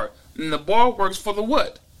bar, and the bar works for the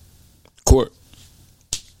what? Court.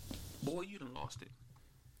 Boy, you done lost it.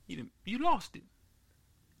 You lost it.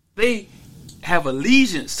 They have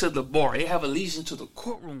allegiance to the bar. They have allegiance to the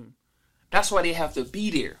courtroom. That's why they have to be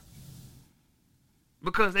there.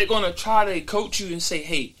 Because they're going to try to coach you and say,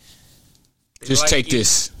 hey, just take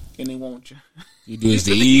this. And they want you. You do this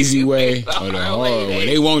the easy way or the hard way.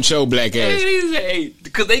 They want your black ass.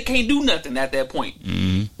 Because they can't do nothing at that point.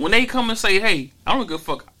 Mm-hmm. When they come and say, hey, I don't give a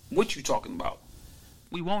fuck what you talking about.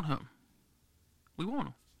 We want him. We want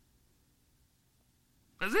him.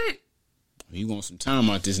 That's it. You want some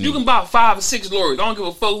time out this nigga. You can buy 5 or 6 lawyers. I don't give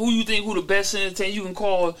a fuck who you think who the best entertainer. You can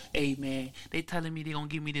call, hey man, they telling me they gonna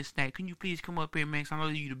give me this snack. Can you please come up here, man? 'Cause I know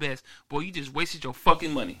you the best. Boy, you just wasted your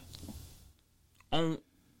fucking money. On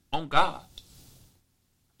God.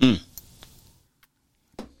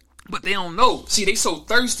 But they don't know. See, they so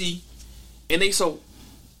thirsty, and they so,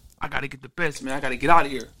 I gotta get the best, man. I gotta get out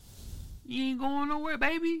of here. You ain't going nowhere,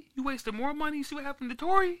 baby. You wasted more money. See what happened to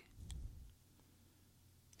Tory?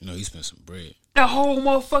 You know, he spent some bread. That whole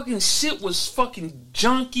motherfucking shit was fucking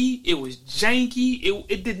junky. It was janky.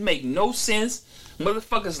 It didn't make no sense.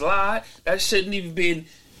 Motherfuckers lied. That shouldn't even been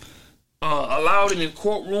allowed in the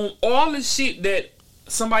courtroom. All the shit that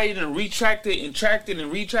somebody done retracted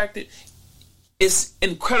and retracted. It's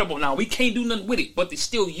incredible now. We can't do nothing with it, but they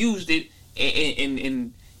still used it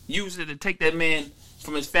and used it to take that man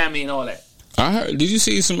from his family and all that. I heard. Did you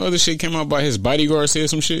see some other shit came out by his bodyguard said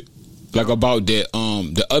some shit? Like about that,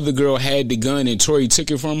 the other girl had the gun and Tory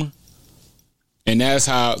took it from her, and that's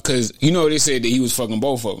how. Because they said that he was fucking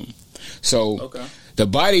both of them. So the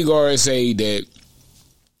bodyguard say that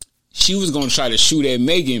she was gonna try to shoot at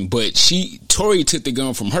Megan, but Tory took the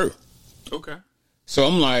gun from her. Okay. So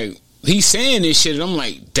I'm like, he's saying this shit, and I'm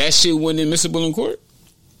like, that shit wasn't admissible in court.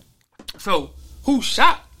 So who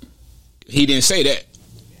shot? He didn't say that,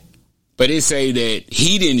 but it say that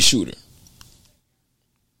he didn't shoot her.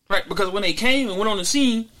 Right, because when they came and went on the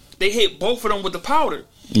scene, they hit both of them with the powder.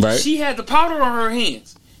 Right. She had the powder on her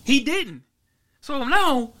hands. He didn't. So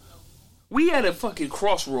now, we at a fucking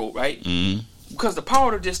crossroad, right? Mm-hmm. Because the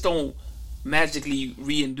powder just don't magically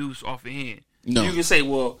re-induce off your hand. No. You can say,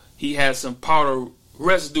 well, he has some powder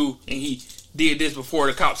residue and he did this before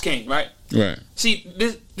the cops came, right? Right. See,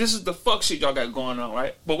 this is the fuck shit y'all got going on,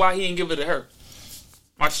 right? But why he didn't give it to her?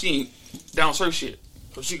 Why she ain't down her shit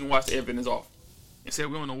so she can watch the evidence off? And said,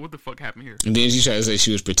 we don't know what the fuck happened here. And then she tried to say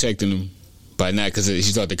she was protecting him by not, because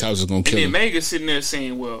she thought the cops was going to kill him. And then Megan's sitting there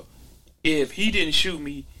saying, well, if he didn't shoot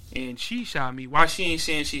me and she shot me, why she ain't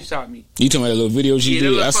saying she shot me? You talking about that little video she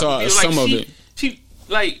did? I saw some of it. She,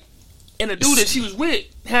 and the dude that she was with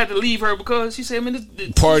had to leave her because she said, man,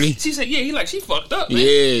 this party. She said, yeah, she fucked up, man.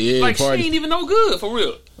 Yeah, party. She ain't even no good, for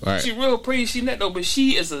real. Right. She real pretty, she net though, but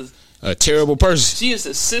she is a terrible person. She is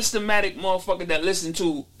a systematic motherfucker that listen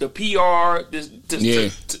to the PR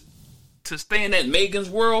to stay in that Megan's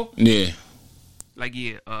world. Yeah. Like,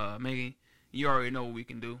 Megan, you already know what we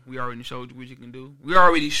can do. We already showed you what you can do. We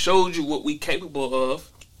already showed you what we capable of.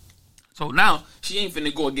 So now she ain't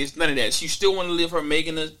finna go against none of that. She still want to live her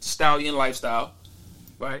Megan Thee Stallion lifestyle,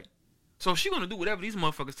 right? So she gonna do whatever these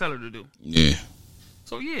motherfuckers tell her to do. Yeah.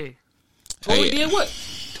 So yeah, Tory did what?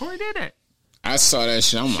 Tory did that. I saw that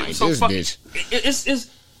shit. I'm like, So this bitch.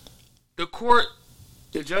 It's the court.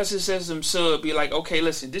 The justice says himself, be like, okay,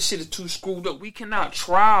 listen, this shit is too screwed up. We cannot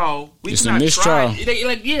trial. It's a mistrial.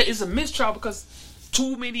 It's a mistrial because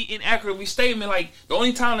too many inaccurate statements. Like the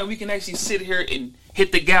only time that we can actually sit here and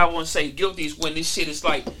hit the gavel and say guilty is when this shit is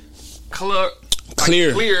like clear.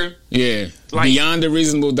 Yeah, like, beyond a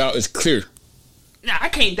reasonable doubt, it's clear. Nah, I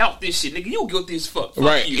can't doubt this shit, nigga. You guilty as fuck.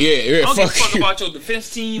 Right? You. Yeah. I don't give a Fuck fuck you. about your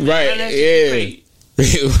defense team. Right? Yeah.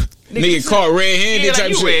 Nigga caught red-handed like type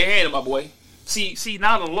you shit. red-handed, my boy. See,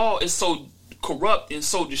 now the law is so corrupt and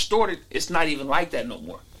so distorted. It's not even like that no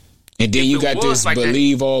more. And then If you it got was this like that-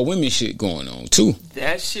 believe all women shit going on too.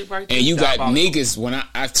 That shit right there. And you got diabolical. niggas, when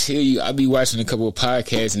I tell you, I be watching a couple of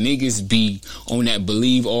podcasts, niggas be on that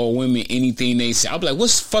believe all women, anything they say. I be like, what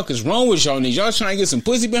the fuck is wrong with y'all niggas? Y'all trying to get some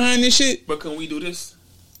pussy behind this shit? But can we do this?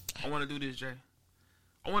 I want to do this, Jay.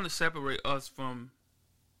 I want to separate us from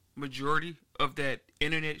majority of that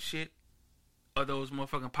internet shit, of those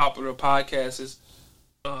motherfucking popular podcasts,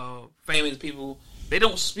 famous people. They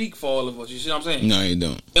don't speak for all of us. You see what I'm saying? No, you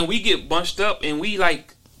don't. And we get bunched up and we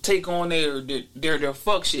like take on their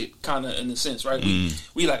fuck shit kind of in a sense, right?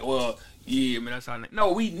 We like, well, yeah, man, that's how.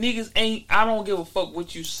 No, we niggas ain't. I don't give a fuck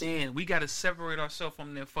what you saying. We gotta separate ourselves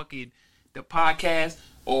from the podcast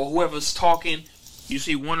or whoever's talking. You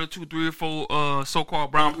see 1 or 2, 3 or 4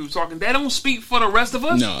 so-called brown people talking. They don't speak for the rest of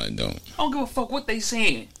us. No, I don't. I don't give a fuck what they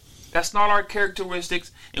saying. That's not our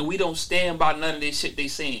characteristics, and we don't stand by none of this shit they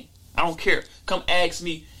saying. I don't care. Come ask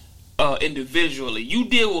me individually. You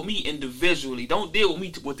deal with me individually. Don't deal with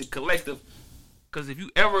me with the collective. Because if you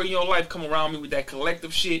ever in your life come around me with that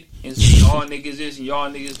collective shit and say y'all niggas this and y'all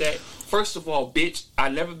niggas that, first of all, bitch, I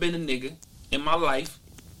never been a nigga in my life.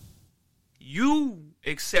 You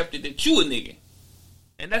accepted that you a nigga.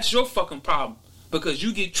 And that's your fucking problem. Because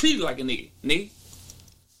you get treated like a nigga. You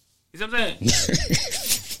see what I'm saying?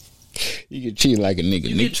 You get treated like a nigga.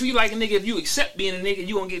 You get treated like a nigga. If you accept being a nigga,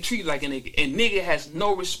 you gonna get treated like a nigga. And nigga has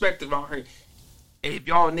no respect around here. If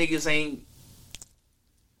y'all niggas ain't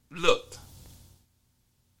looked.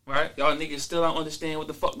 Right? Y'all niggas still don't understand what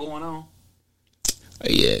the fuck going on.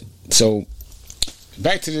 Yeah. So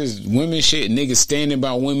back to this women shit. Niggas standing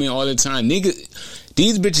by women all the time. Niggas,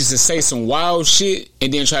 these bitches that say some wild shit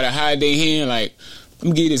and then try to hide their hand. Like, let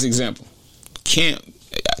me give you this example.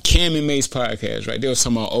 Cam and May's podcast, right? They was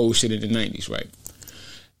talking about old shit in the 90s, right?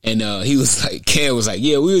 And he was like, Cam was like,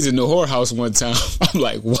 yeah, we was in the whorehouse one time. I'm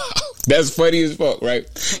like, wow, that's funny as fuck, right?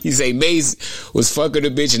 He say Maze was fucking a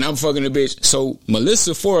bitch and I'm fucking a bitch. So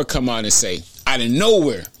Melissa Ford come out and say, out of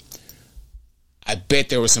nowhere, I bet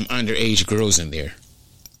there were some underage girls in there.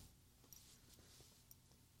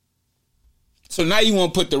 So now you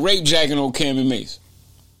want to put the rape jacket on Cam and Mace.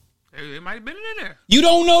 It might have been in there. You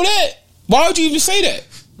don't know that. Why would you even say that?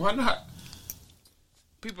 Why not?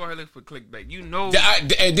 People are looking for clickbait. You know.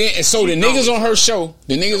 So the niggas on her show,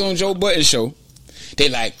 the niggas on Joe Budden's show, they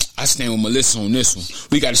like, I stand with Melissa on this one.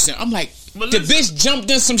 We got to stand. I'm like, Melissa, the bitch jumped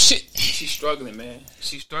in some shit. She's struggling, man.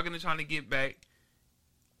 She's struggling trying to get back.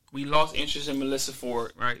 We lost interest in Melissa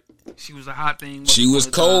Ford, right? She was a hot thing. She was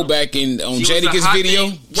cold back on Jadakiss video.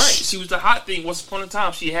 Right. She was the hot thing. Once upon a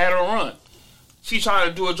time, she had her run. She trying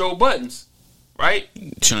to do a Joe Budden's, right?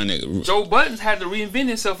 Joe Budden's had to reinvent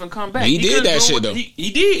himself and come back. He did that shit, though.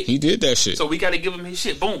 He did. He did that shit. So we got to give him his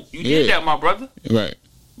shit. Boom. You did that, my brother. Right.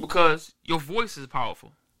 Because your voice is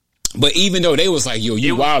powerful. But even though they was like, yo,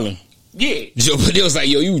 you wildin'. Yeah. But they was like,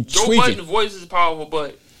 yo, you Joe tweaking. Budden's voice is powerful,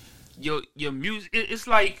 but your music, it's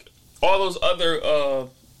like all those other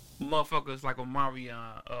motherfuckers like Omarion,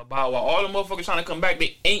 Bow Wow, all the motherfuckers trying to come back,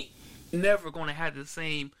 they ain't never going to have the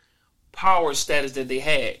same power status that they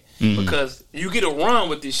had. Mm-hmm. Because you get a run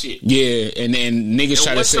with this shit. Yeah, and then niggas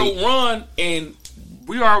try to say... What's your run, and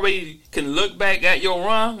we already can look back at your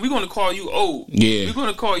run, we're going to call you old. Yeah. We're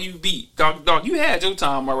going to call you beat. Dog, you had your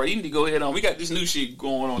time already. You need to go ahead on. We got this new shit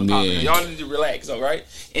going on. Yeah. Y'all need to relax, all right?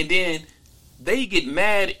 And then they get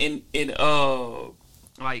mad and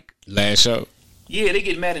like... Lash out. Yeah, they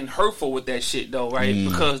get mad and hurtful with that shit, though, right?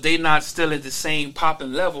 Because they not still at the same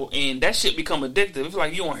popping level, and that shit become addictive. It's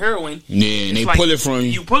like you on heroin. Yeah, and they like pull it from you.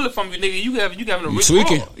 You pull it from you, nigga. You having a rich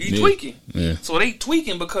tweaking. You tweaking. Yeah. So they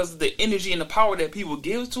tweaking because the energy and the power that people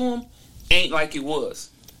give to them ain't like it was.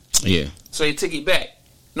 Yeah. So they took it back.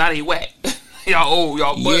 Now they whack. Y'all old.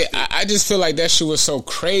 Y'all busted. Yeah, I just feel like that shit was so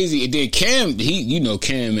crazy. And then Cam,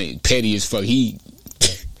 Cam petty as fuck.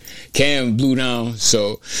 Cam blew down,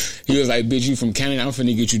 so he was like, "Bitch, you from Canada? I'm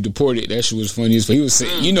finna get you deported." That shit was funny. But he was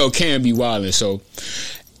saying, you know, Cam be wildin', so.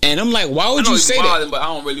 And I'm like, why would you say that? But I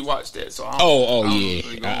don't really watch that, so.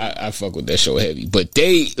 I fuck with that show heavy. But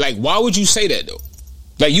they like, why would you say that though?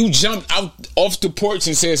 Like you jumped out off the porch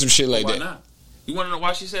and said some shit like that. Why not? You want to know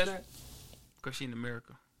why she said that? Because she in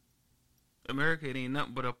America. America, it ain't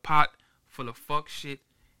nothing but a pot full of fuck shit.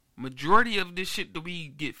 Majority of this shit that we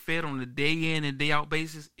get fed on a day in and day out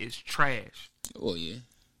basis is trash. Oh yeah,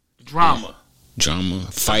 drama,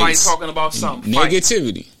 fights. Somebody talking about something.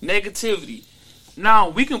 Negativity. Now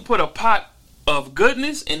we can put a pot of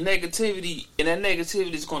goodness and negativity, and that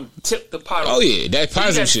negativity is going to tip the pot. Oh yeah, that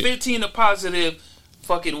positive shit. 15 of positive,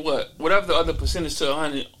 fucking whatever the other percentage to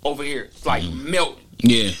 100 over here, it's like melting.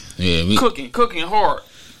 Yeah. Cooking hard.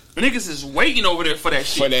 Niggas is waiting over there for that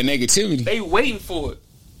shit. For that negativity. They waiting for it.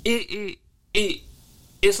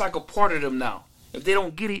 It's like a part of them now. If they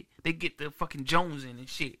don't get it, they get the fucking Jones in and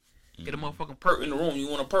shit. Get a motherfucking perk in the room. You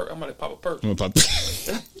want a perk? I'm gonna pop a perk.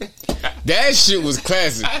 That shit was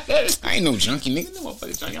classic. I ain't no junkie, nigga. No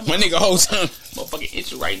motherfucking junkie. My nigga whole time. Motherfucking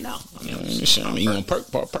itch right now. You want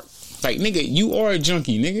perk? Like, nigga, you are a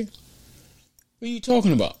junkie, nigga. What are you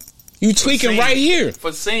talking about? You tweaking right here.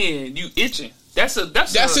 For saying you itching. That's a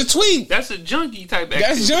tweak. That's a junkie type activity.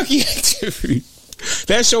 That's junkie activity.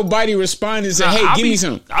 That's your body responding and say, hey, give me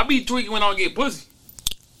some. I be tweaking when I get pussy.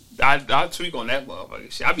 I tweak on that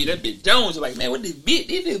motherfucker shit. I be that bitch Jones like, man, what this bitch?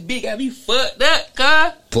 This bitch got me fucked up,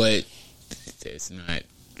 God. But that's not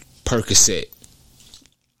Percocet.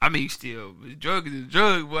 I mean, still, drug is a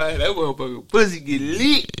drug, boy. That motherfucker pussy get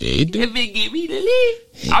lit. Yeah, that bitch get me the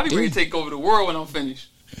lit. I be ready to take over the world when I'm finished.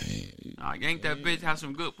 I yank that bitch, have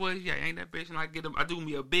some good pussy. I yank that bitch, and I do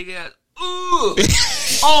me a big ass. Ooh,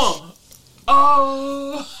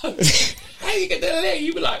 how you get that leg?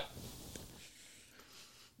 You be like,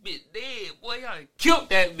 bitch dead, boy. Y'all killed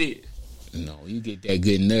that bitch. No, you get that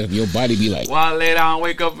good enough, your body be like. While I lay down,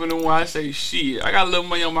 wake up in the morning, I say, shit, I got a little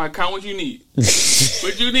money on my account. What you need?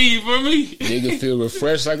 What you need from me? Nigga feel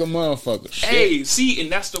refreshed like a motherfucker. Shit. Hey, see,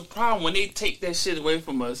 and that's the problem. When they take that shit away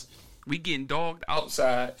from us, we getting dogged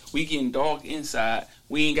outside. We getting dogged inside.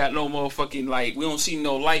 We ain't got no motherfucking, like, we don't see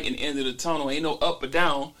no light in the end of the tunnel. Ain't no up or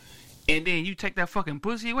down. And then you take that fucking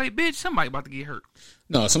pussy away, bitch, somebody about to get hurt.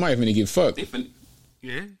 No, somebody finna get fucked.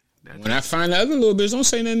 Yeah. When I find the other little bitch, don't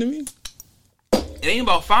say nothing to me. It ain't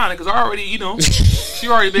about finding, because I already, she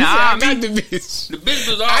already been eyeing me. Not the bitch. The bitch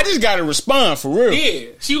was already. I just gotta respond for real.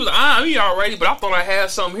 Yeah, she was eyeing me already, but I thought I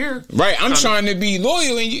had something here. Right, I'm trying to be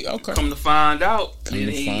loyal and you, okay. Come to find out. Come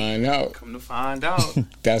to find out.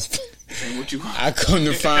 That's ain't what you want. I come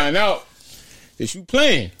to find out that you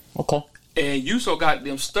playing. Okay. And you so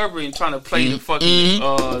goddamn stubborn and trying to play the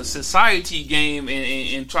fucking society game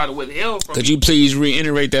and try to withhold from. Could you please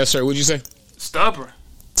reiterate that, sir? What'd you say? Stubborn.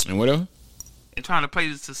 And what else? And trying to play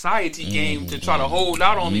the society game to try to hold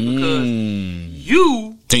out on me because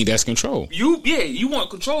you think that's control. You want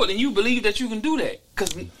control and you believe that you can do that.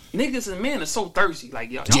 Because niggas and men are so thirsty. Like,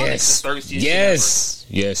 y'all niggas thirsty as shit.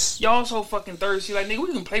 Yes. Y'all so fucking thirsty. Like, nigga,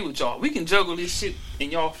 we can play with y'all. We can juggle this shit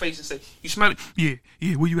in y'all face and say, you smell it?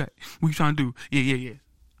 Yeah. Where you at? What you trying to do? Yeah.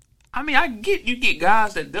 I mean, you get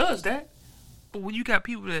guys that does that. But when you got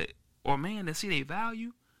people that, or man, that see they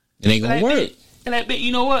value. It ain't gonna work. And that bit,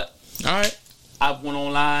 you know what? All right. I went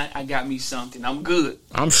online. I got me something. I'm good.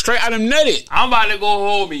 I'm straight. I done nutted. I'm about to go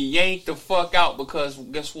home and yank the fuck out because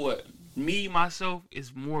guess what? Me, myself,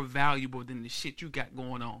 is more valuable than the shit you got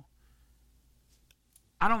going on.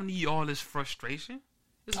 I don't need all this frustration.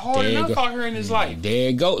 It's hard enough out here in this life. There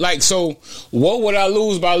you go. Like, so what would I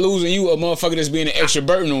lose by losing you, a motherfucker that's being an extra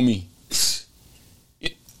burden on me?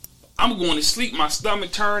 I'm going to sleep. My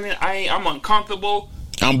stomach turning. I'm uncomfortable.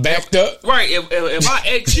 I'm backed up. Right. If I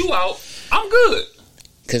X you out, I'm good.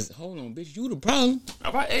 Cause hold on, bitch, you the problem.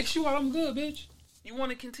 If I X you out, I'm good, bitch. You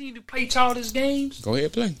want to continue to play childish games? Go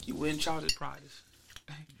ahead, play. You win childish prizes.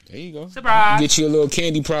 There you go. Surprise. Get you a little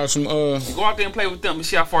candy prize from Go out there and play with them and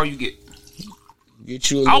see how far you get.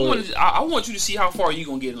 Get you a little. I want you to see how far you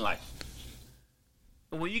gonna get in life.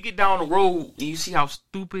 And when you get down the road and you see how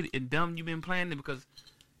stupid and dumb you've been playing it, because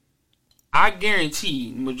I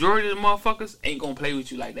guarantee majority of the motherfuckers ain't gonna play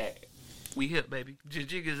with you like that. We hip, baby. The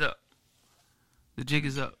jig is up. The jig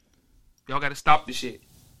is up. Y'all gotta stop the shit.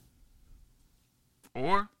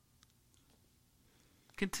 Or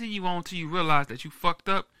continue on till you realize that you fucked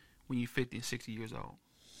up when you're 50 and 60 years old.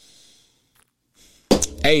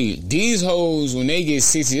 Hey, these hoes, when they get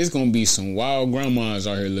 60, it's gonna be some wild grandmas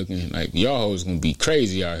out here looking like y'all hoes gonna be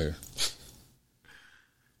crazy out here.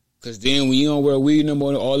 Cause then when you don't wear weed no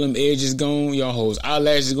more, all them edges gone, your hoes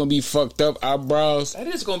eyelashes gonna be fucked up, eyebrows. That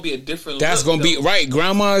is gonna be a different. That's look, gonna be right.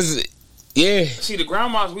 Grandmas, yeah. See, the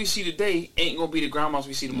grandmas we see today ain't gonna be the grandmas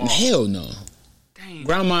we see tomorrow. Hell no. Dang.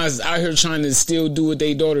 Grandmas out here trying to still do what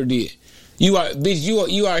their daughter did. You are, bitch.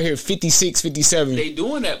 You out here 56, 57. They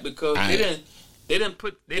doing that because they didn't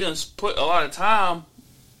put a lot of time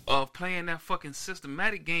of playing that fucking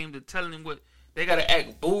systematic game to telling them what. They gotta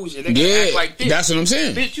act bougie. They gotta act like this. That's what I'm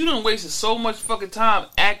saying. Bitch, you done wasted so much fucking time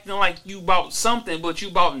acting like you bought something, but you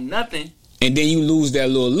bought nothing. And then you lose that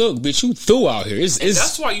little look, bitch. You threw out here. It's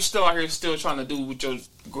that's why you still out here still trying to do what your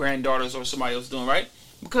granddaughters or somebody else doing, right?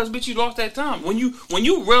 Because bitch, you lost that time. When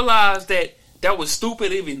you realize that was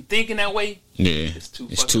stupid, even thinking that way. Yeah, it's too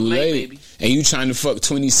late, baby. And you trying to fuck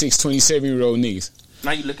 26, 27-year-old niggas.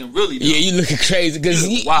 Now you looking really dumb. Yeah, you looking crazy because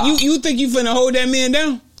you think you finna hold that man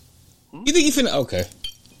down? You think you finna... Okay.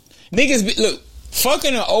 Niggas, look,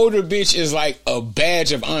 fucking an older bitch is like a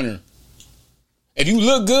badge of honor. If you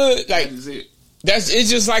look good, like... It's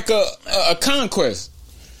just like a conquest.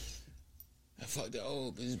 I fucked the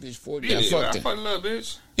old bitch 40. Yeah, I fucked her. I fucked a little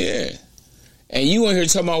bitch. Yeah. And you in here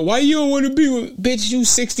talking about why you don't want to be with... Bitch, you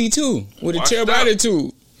 62 with a terrible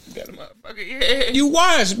attitude. Got a motherfucker, yeah. You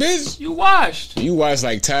washed, bitch. You washed. You washed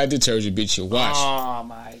like Tide detergent, bitch. You washed. Oh,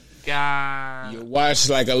 my God. You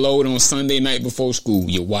washed like a load on Sunday night before school.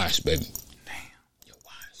 You washed, baby. Damn. You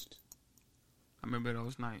washed. I remember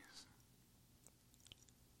those nights.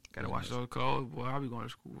 Gotta watch those clothes, boy. I'll be going to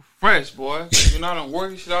school fresh, boy. You know I done wore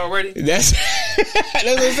this shit already. That's what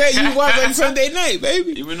I'm saying. You washed like Sunday night,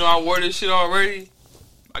 baby. Even though I wore this shit already,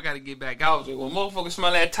 I gotta get back out there. When motherfuckers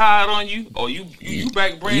smell that Tide on you, or you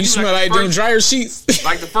back brand new. You smell like them dryer sheets.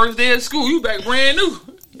 Like the first day of school, you back brand new.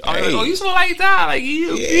 Hey. Oh, you smell like Tide, like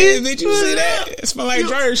you. Yeah, bitch, you see that? It smell like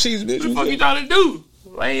dryer sheets, bitch. What the fuck you trying to do?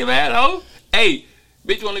 Lame ass hoe. Hey,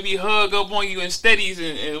 bitch want to be hugged up on you in steadies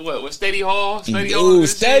and what steady hall? Steady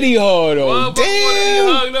hall though. Damn. Want to be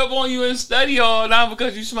hugged up on you in steady hall, not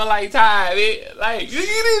because you smell like Tide, bitch. Like, look at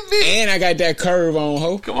this bitch. And I got that curve on,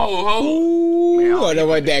 ho. Come on, ho. Ooh, I know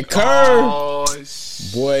what that curve. Oh,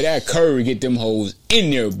 boy, that curve get them hoes in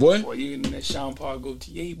there, boy. Boy, you in that Sean Paul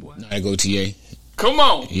Gaultier, boy. Nah, that Gaultier. Come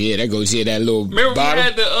on. Yeah, that Gaultier, that little remember bottle. We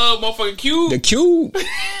had the motherfucking Cube? The Cube.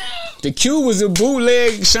 The Cube was a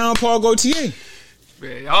bootleg Sean Paul Gaultier.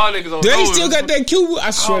 Man, y'all niggas on they still got that Cube?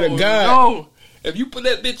 I swear to God. No. If you put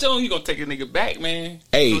that bitch on, you gonna take a nigga back, man.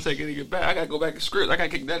 Hey. You gonna take a nigga back. I gotta go back to script. I gotta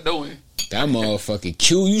kick that door in. That motherfucking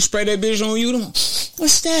Cube, you spray that bitch on you?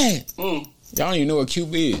 What's that? Y'all don't even know what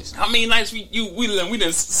Cube is. How many nights we done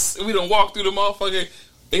walk through the motherfucker.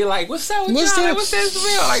 They like, what's up with y'all? Like, what's that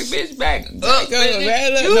smell? Like, bitch, back up.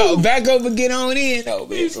 Back up and get on in. No,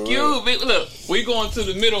 bitch. It's Cube, bitch. Look, we going to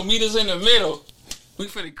the middle. Meet us in the middle. We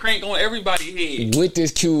finna crank on everybody's head. With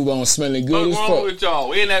this Cube on, smelling good as fuck. What's wrong with y'all?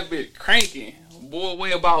 We in that bitch cranking. Boy,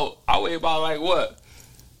 I weigh about like what?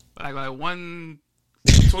 Like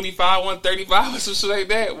 125, 135 or some shit like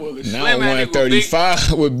that. Well, now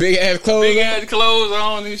 135 with big ass clothes. Big ass clothes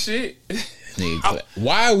on and shit.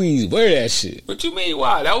 Why we wear that shit? What you mean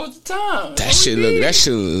why? That was the time. That shit look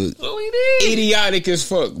what we did. Idiotic as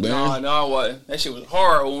fuck, man. No, it wasn't. That shit was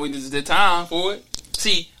hard when we did the time for it.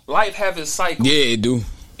 See, life have its cycle. Yeah, it do.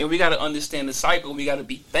 And we gotta understand the cycle. We gotta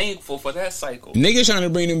be thankful for that cycle. Niggas trying to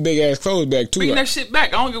bring them big ass clothes back too. Bring that shit back.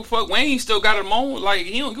 I don't give a fuck. Wayne still got them on. Like,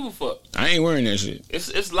 he don't give a fuck. I ain't wearing that shit.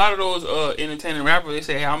 It's a lot of those entertaining rappers. They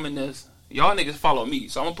say, hey, I'm in this. Y'all niggas follow me.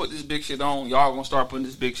 So I'm gonna put this big shit on. Y'all gonna start putting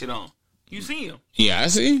this big shit on. You see him? Yeah, I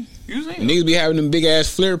see. You see him? Niggas be having them big ass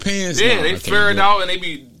flare pants. Yeah, they flare it out and they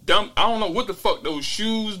be dumb. I don't know what the fuck those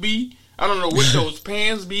shoes be. I don't know what those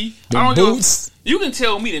pants be. The boots. You can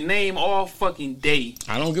tell me the name all fucking day.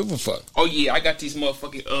 I don't give a fuck. Oh yeah, I got these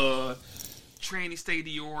motherfucking tranny stay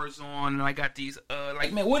Dior's on, and I got these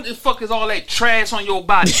like, man, what the fuck is all that trash on your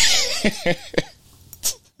body?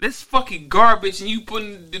 This fucking garbage, and you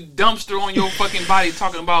putting the dumpster on your fucking body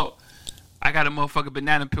talking about. I got a motherfucking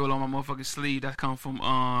banana peel on my motherfucking sleeve that come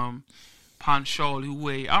from Pancho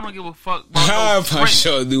Louis. I don't give a fuck about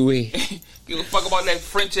Pancho Louis. Give a fuck about that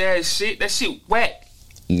French ass shit. That shit whack.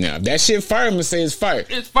 Nah, that shit fire. I'm gonna say it's fire.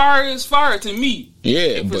 It's fire. It's fire to me. Yeah,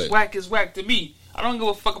 if it's whack, it's whack to me. I don't give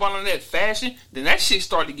a fuck about none of that fashion. Then that shit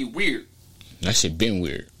started to get weird. That shit been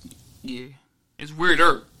weird. Yeah, it's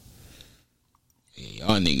weirder. Yeah,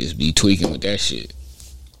 y'all niggas be tweaking with that shit.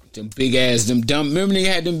 Them big ass, them dumb. Remember they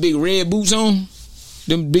had them big red boots on?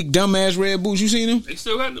 Them big dumb ass red boots. You seen them? They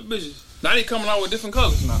still got the bitches. Now they coming out with different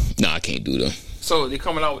colors now. Nah, I can't do them. So they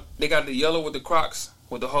coming out. They got the yellow with the Crocs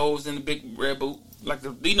with the holes in the big red boot, like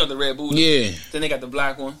the red boots. Yeah. Then they got the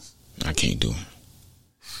black ones. I can't do it.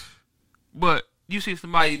 But you see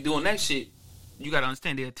somebody doing that shit, you gotta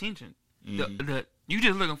understand their attention. You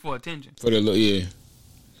just looking for attention. For the yeah.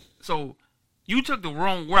 So you took the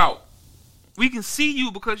wrong route. We can see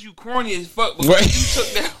you because you corny as fuck. Because Right.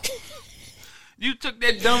 you took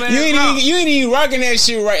that dumb ass route. You ain't even rocking that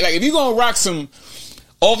shit right. Like if you gonna rock some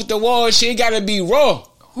off the wall shit, it gotta be raw.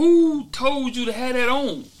 Who told you to have that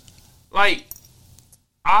on? Like,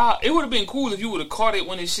 it would have been cool if you would have caught it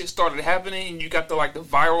when this shit started happening and you got the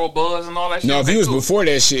viral buzz and all that shit. No, if you was cool. before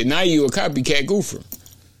that shit, now you a copycat goofer.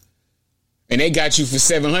 And they got you for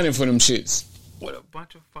 $700 for them shits. What a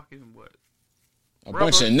bunch of fucking what? A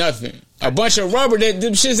bunch of nothing. A bunch of rubber that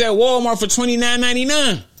them shits at Walmart for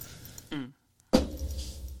 $29.99.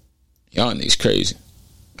 Y'all niggas crazy.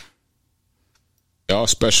 Y'all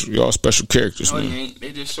special characters, No, man. they ain't.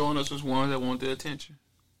 They just showing us as ones that want the attention.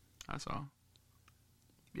 That's all.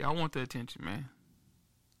 Yeah, I want the attention, man.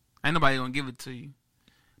 Ain't nobody gonna give it to you.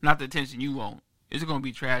 Not the attention you want. It's gonna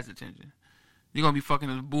be trash attention. You're gonna be fucking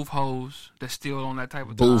those booth hoes that's still on that type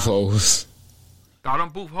of time. Booth hoes. All them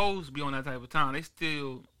booth hoes be on that type of time. They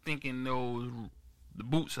still thinking the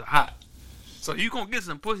boots are hot. So you gonna get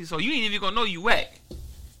some pussy. So you ain't even gonna know you whack.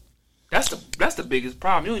 That's the biggest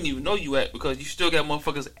problem. You don't even know you whack because you still got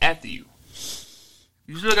motherfuckers after you.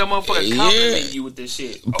 You still got motherfuckers complimenting you with this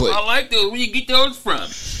shit. But, I like those. Where you get those from?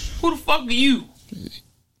 Who the fuck are you?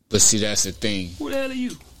 But see, that's the thing. Who the hell are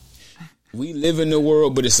you? We live in the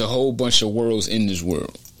world, but it's a whole bunch of worlds in this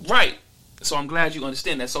world. Right. So I'm glad you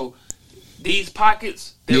understand that. So these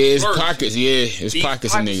pockets, they're it's flourishing. pockets. Yeah, it's These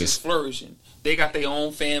pockets of is niggas. flourishing. They got their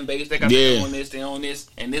own fan base. They got their own this, their own this,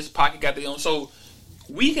 and this pocket got their own. So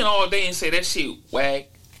we can all day and say that shit whack.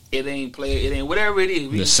 It ain't play. It ain't whatever it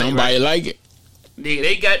is. Does somebody like it? They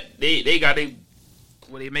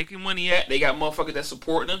where they making money at. They got motherfuckers that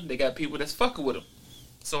support them. They got people that's fucking with them.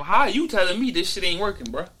 So how you telling me this shit ain't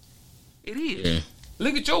working, bro? It is. Yeah.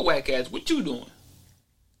 Look at your whack ass. What you doing?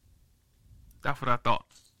 That's what I thought.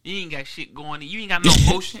 You ain't got shit going. You ain't got no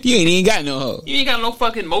motion. You ain't even got no hoe. You ain't got no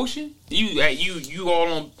fucking motion. You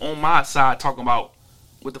all on my side talking about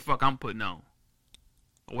what the fuck I'm putting on,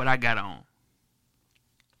 or what I got on.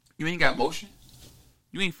 You ain't got motion.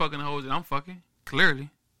 You ain't fucking the hoes that I'm fucking. Clearly.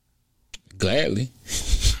 Gladly.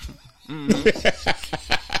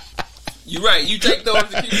 You right. You take those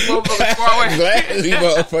to keep the motherfuckers far away. Gladly,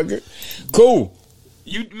 motherfucker. Cool.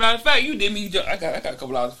 Matter of fact, you did me. I got a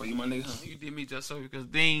couple hours for you, my nigga. Huh? You did me just so because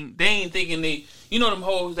they ain't thinking they. You know them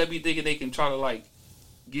hoes that be thinking they can try to like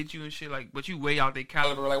get you and shit like, but you way out their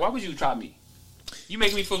caliber. Like, why would you try me? You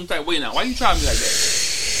make me feel some type of way now. Why you try me like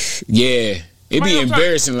that? Yeah, it be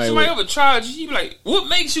embarrassing. Like somebody ever tried you, be like, what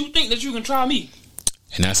makes you think that you can try me?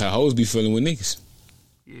 And that's how hoes be feeling with niggas.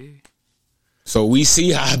 Yeah. So we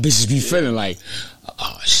see how bitches be feeling like,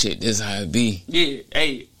 oh shit, this is how it be. Yeah,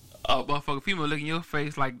 hey, motherfucker, female look in your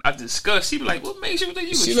face like I disgust. She be like, what makes you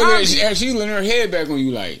think you can try me? She leaning her head back on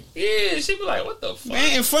you like, yeah, she be like, what the fuck?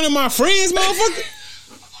 man, in front of my friends, motherfucker.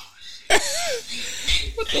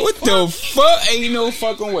 What the fuck? Ain't no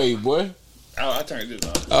fucking way, boy. Oh, I turned this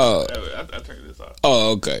off. Oh. I turned this off.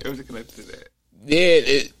 Oh, okay. It was connected to that.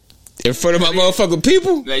 Yeah, in front of my motherfucking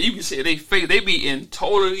people? Like, you can see they face, they be in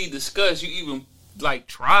totally disgust. You even, like,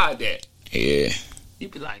 tried that. Yeah. You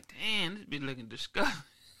be like, damn, this be looking disgusting.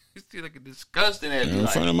 You see looking disgusting at me. In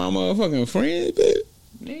like, front of my motherfucking friends, baby.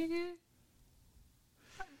 nigga.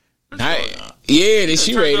 Yeah,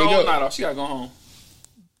 she ready to go. Night off. She gotta go home.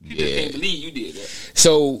 You just can't believe you did that.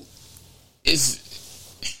 So, it's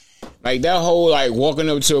like that whole, like, walking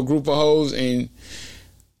up to a group of hoes and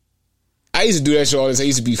I used to do that shit all this. I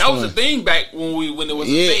used to be fun. That was a thing back when there was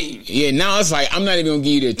a thing. Yeah, now it's like, I'm not even gonna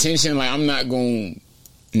give you the attention. Like, I'm not gonna,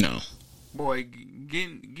 no. Boy,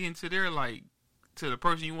 getting to there, like, to the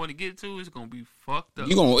person you want to get to, it's gonna be fucked up.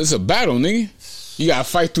 It's a battle, nigga. You gotta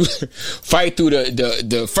fight through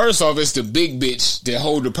the first off, it's the big bitch that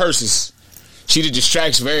hold the purses. She the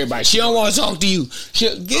distraction for everybody. She don't want to talk to you. She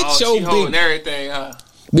holding everything, huh?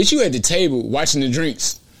 Bitch, you at the table watching the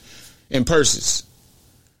drinks and purses.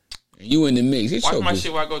 And you in the mix. Watch my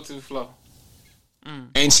shit while I go to the floor.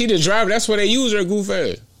 And she the driver. That's why they use her goof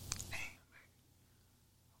ass.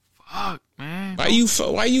 Fuck, man. Why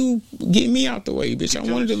you get me out the way, bitch? I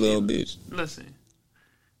wanted a little bitch. Listen,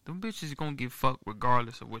 them bitches gonna get fucked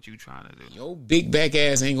regardless of what you trying to do. Yo, big back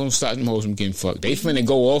ass ain't gonna stop them hoes from getting fucked. They finna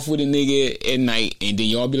go off with a nigga at night, and then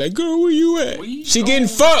y'all be like, girl, where you at? She getting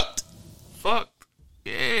fucked. Fucked.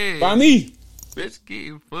 Yeah. By me. Bitch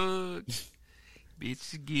getting fucked.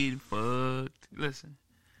 Bitch getting fucked. Listen,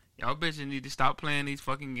 y'all bitches need to stop playing these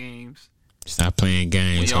fucking games. Stop playing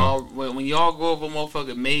games. When y'all go over a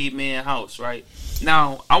motherfucking made man house, right?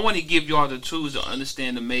 Now, I want to give y'all the tools to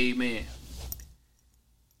understand the made man.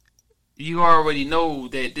 you already know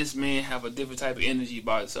that this man have a different type of energy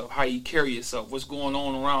about himself, how you carry yourself, what's going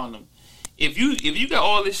on around him. If you got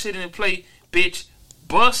all this shit in play, bitch,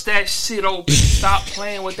 bust that shit open. Stop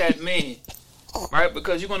playing with that man. Right?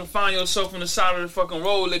 Because you're going to find yourself on the side of the fucking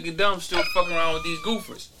road looking dumb, still fucking around with these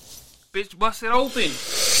goofers. Bitch, bust it open.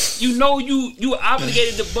 You know you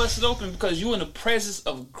obligated to bust it open because you in the presence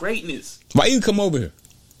of greatness. Why you come over here?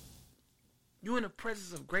 You in the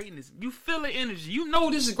presence of greatness. You feel the energy. You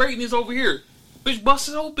know this is greatness over here. Bitch, bust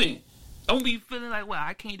it open. Don't be feeling like, well,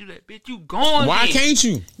 I can't do that. Bitch, you gone. Why then. can't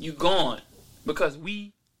you? You gone. Because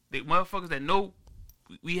the motherfuckers that know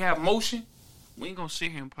we have motion, we ain't gonna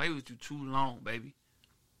sit here and play with you too long, baby.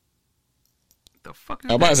 The fuck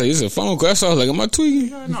is I'm about to that? say, this is a phone call. I was like, am I tweaking?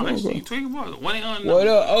 No, that's you tweaking more. 1-800. What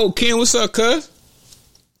up? Oh, Ken, what's up, cuz?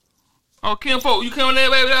 Oh, Ken Folk, you came on that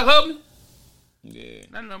baby that hubbing? Yeah.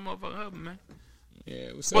 That little motherfucker hubbing, man.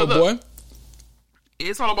 Yeah, what's But up, look, boy?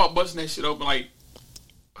 It's all about busting that shit open. Like,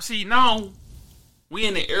 see, now we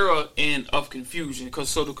in the era of confusion.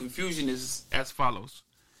 Because the confusion is as follows.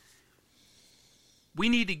 We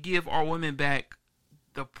need to give our women back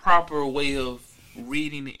the proper way of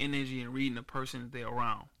reading the energy and reading the person that they're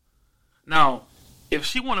around. Now, if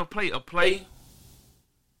she want to play a play,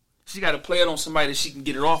 she got to play it on somebody that she can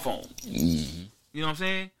get it off on. Mm-hmm. You know what I'm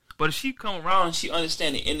saying? But if she come around and she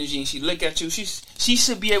understand the energy and she look at you, she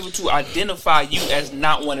should be able to identify you as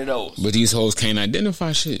not one of those. But these hoes can't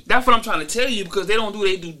identify shit. That's what I'm trying to tell you, because they don't do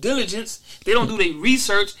their due diligence, they don't do their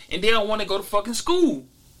research, and they don't want to go to fucking school.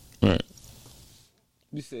 Right.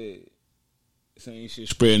 You said same shit,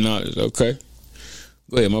 spread knowledge. Okay.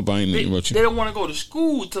 Go ahead, my body They interrupt you. don't want to go to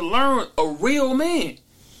school to learn a real man.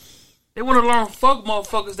 They want to learn fuck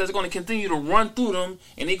motherfuckers that's going to continue to run through them,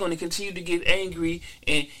 and they're going to continue to get angry,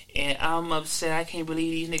 and I'm upset, I can't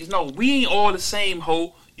believe these niggas. No, we ain't all the same,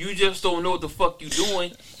 hoe. You just don't know what the fuck you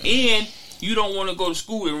doing, and you don't want to go to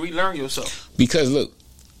school and relearn yourself. Because look,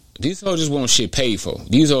 these hoes just want shit paid for.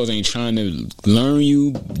 These hoes ain't trying to learn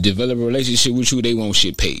you, develop a relationship with you. They want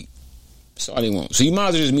shit paid. That's all they want. So you might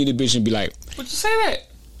as well just meet a bitch and be like, But you say that.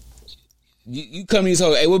 You come to these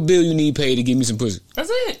hoes, hey, what bill you need paid to give me some pussy? That's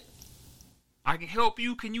it. I can help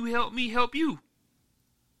you. Can you help me help you?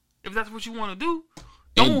 If that's what you want to do.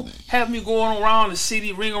 Don't have me going around the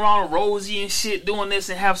city, ring around Rosie and shit, doing this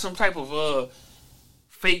and have some type of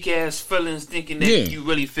fake ass feelings thinking that you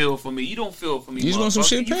really feel for me. You don't feel for me. You just want some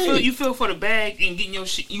shit paid. You feel for the bag and getting your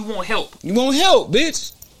shit. You want help. You want help,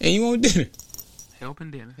 bitch. And you want dinner. Help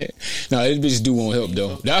and dinner. Yeah. No, this bitch do want help,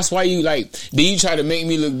 though. That's why you then you try to make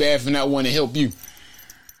me look bad for not wanting to help you.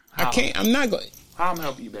 How? I can't. I'm not going. How I'm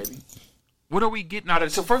helping you, baby? What are we getting out of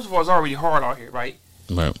it? So first of all, it's already hard out here, right?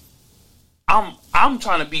 Right. I'm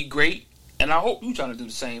trying to be great, and I hope you trying to do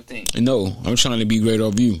the same thing. No, I'm trying to be great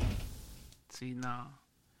off you. See, nah.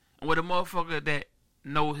 And with a motherfucker that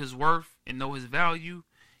know his worth and know his value,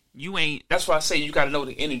 you ain't. That's why I say you got to know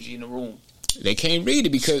the energy in the room. They can't read it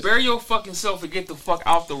because spare your fucking self and get the fuck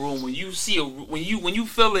out the room. When you see when you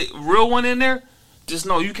feel a real one in there, just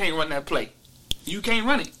know you can't run that play. You can't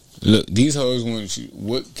run it. Look, these hoes want you.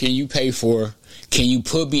 What can you pay for? Can you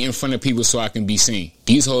put me in front of people so I can be seen?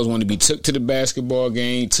 These hoes want to be took to the basketball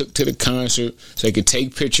game, took to the concert, so they can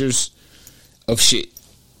take pictures of shit.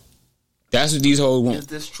 That's what these hoes want. Is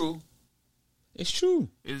this true? It's true.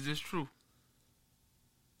 Is this true?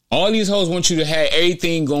 All these hoes want you to have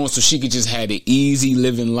everything going so she could just have the easy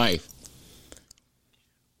living life.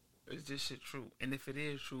 Is this shit true? And if it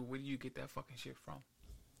is true, where do you get that fucking shit from?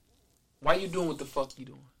 Why you doing what the fuck you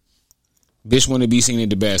doing? Bitch want to be seen at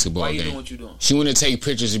the basketball game. Why you doing what you doing? She want to take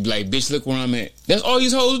pictures and be like, bitch, look where I'm at. That's all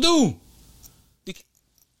these hoes do.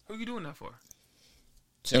 Who you doing that for?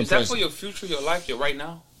 Is that for your future, your life, your right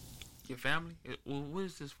now? Your family? Well, what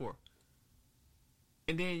is this for?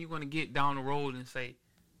 And then you're going to get down the road and say,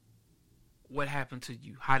 what happened to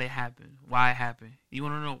you? How did it happen? Why it happened? You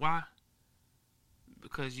want to know why?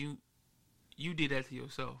 Because you did that to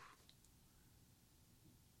yourself.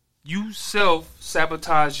 You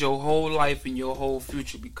self-sabotage your whole life and your whole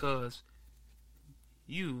future because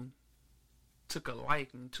you took a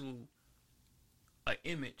liking to an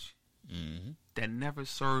image that never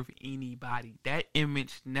served anybody. That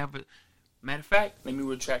image never... Matter of fact, let me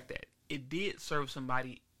retract that. It did serve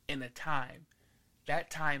somebody in a time.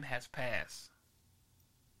 That time has passed.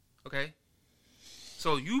 Okay?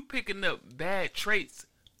 So you picking up bad traits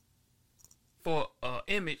for an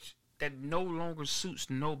image that no longer suits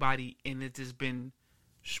nobody, and it has been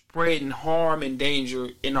spreading harm and danger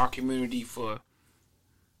in our community for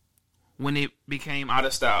when it became out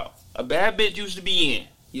of style. A bad bitch used to be in.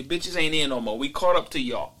 Your bitches ain't in no more. We caught up to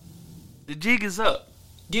y'all. The jig is up.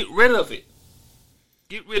 Get rid of it.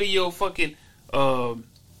 Get rid of your fucking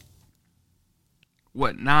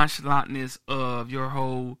nonchalantness of your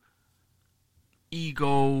whole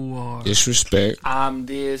ego or disrespect. I'm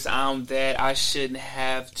this, I'm that. I shouldn't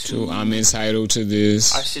have to. I'm entitled to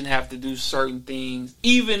this. I shouldn't have to do certain things,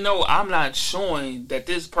 even though I'm not showing that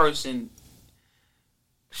this person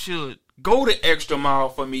should go the extra mile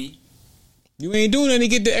for me. You ain't doing nothing to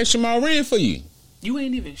get the extra mile ran for you. You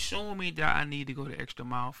ain't even showing me that I need to go the extra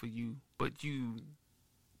mile for you, but you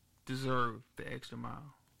deserve the extra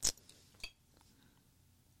mile.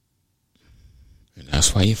 And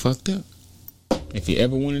that's why you fucked up. If you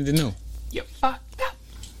ever wanted to know. You fucked up.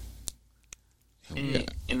 And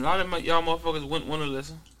a lot of y'all motherfuckers wouldn't want to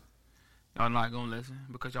listen. Y'all not going to listen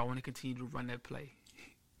because y'all want to continue to run that play.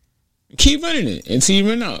 Keep running it until you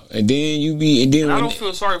run out. And then you be... And then I don't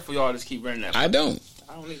feel sorry for y'all to keep running that play. I don't.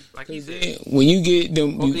 Like you said. When you get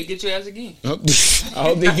them... Hope they get your ass again. I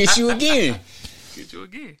hope they get you again. Get you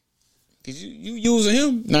again. Because you using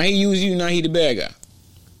him. Now he use you. Now he the bad guy.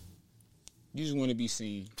 You just want to be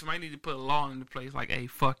seen. Somebody need to put a law into place like, hey,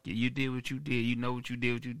 fuck you. You did what you did. You know what you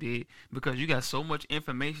did. Because you got so much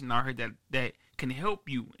information out here that can help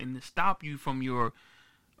you and stop you from your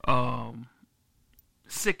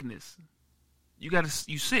sickness. You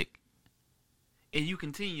sick. And you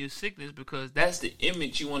continue your sickness because that's the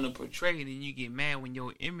image you want to portray. And then you get mad when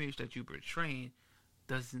your image that you're portraying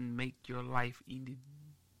doesn't make your life any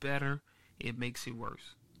better. It makes it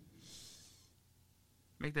worse.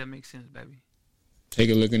 Make that make sense, baby. Take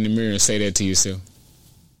a look in the mirror and say that to yourself.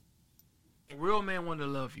 Real men want to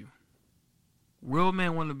love you. Real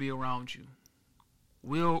men want to be around you.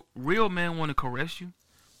 Real men want to caress you.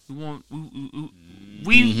 We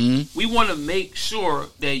want to make sure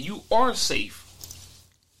that you are safe.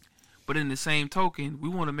 But in the same token, we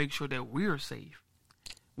want to make sure that we're safe.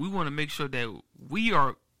 We want to make sure that we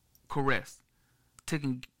are caressed,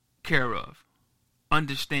 taken care of,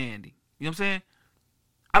 understanding. You know what I'm saying?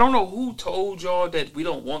 I don't know who told y'all that we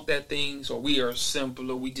don't want that things or we are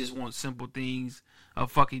simple or we just want simple things. A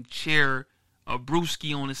fucking chair, a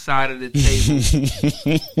brewski on the side of the table,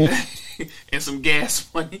 and some gas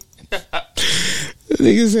money.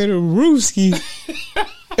 Nigga said a brewski.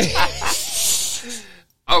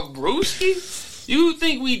 A brewski? You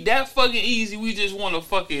think we that fucking easy? We just want a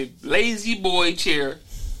fucking lazy boy chair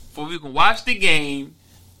for we can watch the game.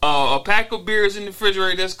 A pack of beers in the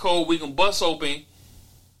refrigerator that's cold. We can bust open.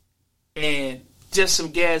 And just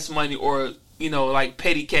some gas money or, like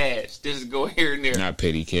petty cash. Just go here and there. Not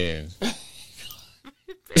petty cash.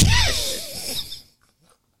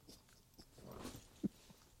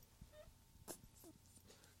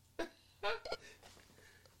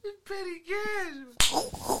 Petty cash.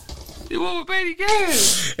 You want petty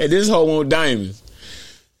cash. And this hoe want diamonds.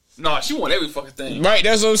 No, she want every fucking thing. Right,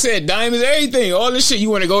 that's what I'm saying. Diamonds, everything. All this shit. You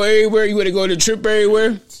want to go everywhere. You want to go to trip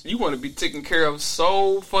everywhere. You want to be taken care of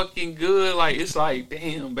so fucking good. Like, it's like,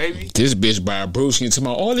 damn, baby. This bitch buy a brewski and tell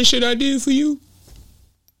me all the shit I did for you.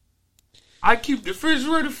 I keep the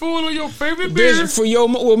refrigerator full of your favorite beer.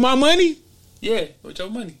 Bitch, with my money? Yeah, with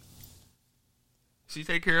your money. She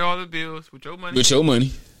take care of all the bills with your money. With your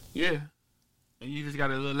money. Yeah. And you just got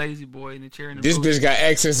a little lazy boy in the chair. This bitch got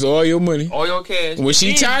access to all your money. All your cash. When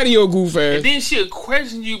she tired of your goof ass. And then she'll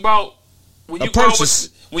question you about when you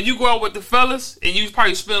go out with the fellas and you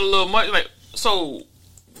probably spend a little money. Like, so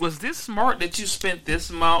was this smart that you spent this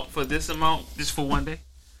amount for this amount just for one day?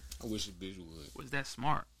 I wish a bitch would. Was that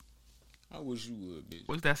smart? I wish you would, bitch.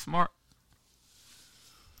 Was that smart?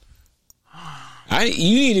 You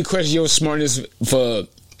need to question your smartness for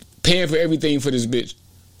paying for everything for this bitch.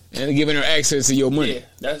 And giving her access to your money.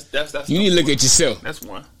 Yeah, that's you need to look at yourself. That's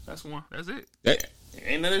one. That's it.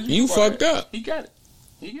 Ain't nothing you fucked up. He got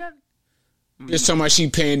it. Just talking about she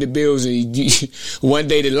paying the bills and one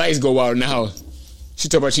day the lights go out in the house. She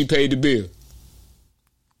talking about she paid the bill.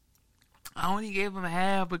 I only gave him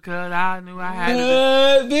half because I knew I had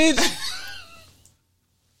it. Bitch.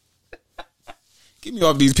 Get me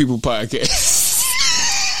off these people podcasts.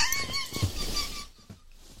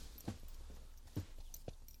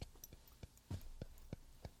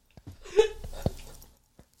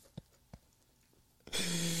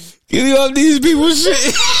 Get me off these people's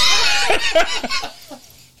shit.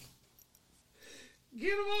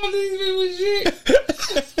 Get them off these people's shit.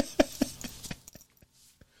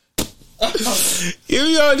 Get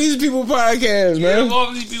me off these people podcasts, man. Get them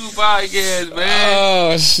off these people podcasts,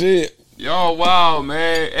 man. Oh, shit. Y'all wild,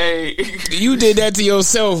 man. Hey. You did that to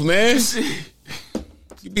yourself, man.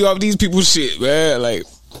 Get me off these people's shit, man. Like,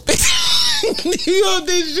 get me off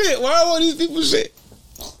this shit. Why all these people's shit?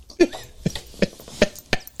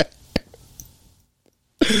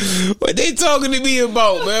 What they talking to me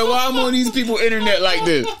about, man? Why I'm on these people internet like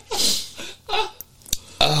this?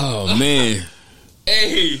 Oh man.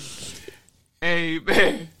 Hey,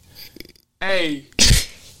 man. Hey,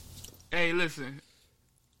 listen.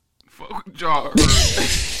 Fuck with y'all. This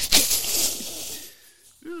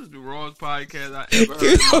is the rawest podcast I ever heard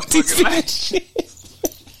in my fucking life.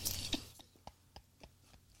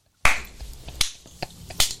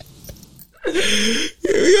 We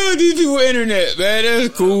on these people internet, man.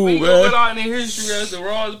 That's cool, We man. go out in the history as the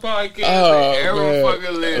rawest podcast Oh, that ever man.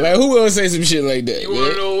 fucking lived. Like, who else say some shit like that, You man?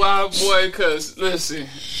 wanna know why, boy? Cause listen,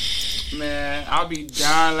 man, I'll be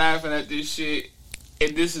dying laughing at this shit.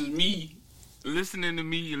 And this is me listening to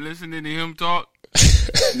me and listening to him talk.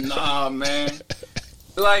 Nah, man.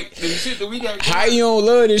 Like the shit that we got going, How you don't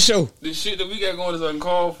love this show? the shit that we got going is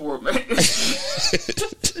uncalled for, man.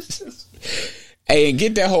 Hey, and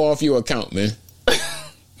get that hoe off your account, man.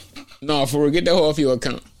 No, for real, get that hoe off your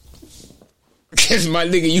account. Cause my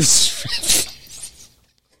nigga, you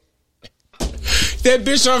that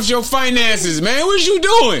bitch off your finances, man. What you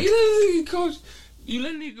doing? Coach, you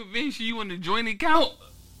let me convince you want to join the account?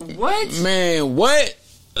 What? Man, what?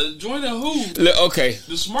 Join the who? Look, okay.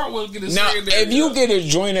 The smart one get a Now, secondary. if you get a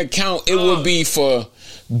joint account, it would be for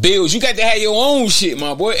bills. You got to have your own shit,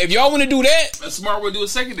 my boy. If y'all want to do that, a smart one do a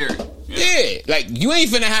secondary. yeah. Like, you ain't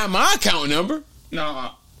finna have my account number.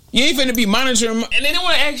 Nah. You ain't finna be monitoring my... And then they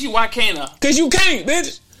want to ask you why can't I? Cause you can't,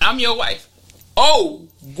 bitch. I'm your wife. Oh,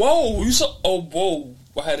 whoa, you so? Oh, whoa.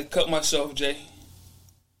 I had to cut myself, Jay.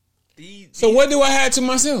 So what do I have to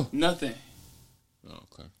myself? Nothing.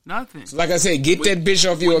 Okay. Nothing. So like I said, get that bitch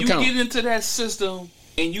off your When account. you get into that system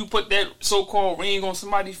and you put that so-called ring on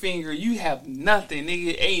somebody's finger, you have nothing,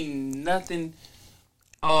 nigga. Ain't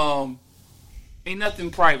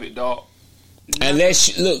nothing private, dog.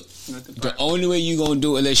 Unless you, look, Nothing the private. only way you gonna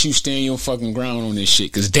do it unless you stand your fucking ground on this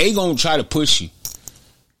shit, cause they gonna try to push you.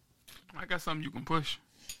 I got something you can push.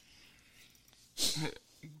 You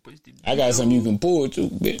can push the I got dildo. something you can pull too,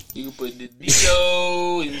 bitch. You can put the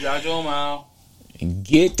dildo inside your mouth. And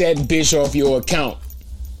get that bitch off your account.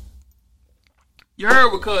 You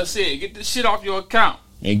heard what Cuz said. Get this shit off your account.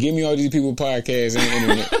 And give me all these people podcasts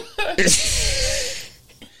and internet.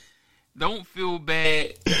 Don't feel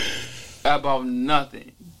bad about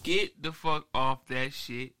nothing. Get the fuck off that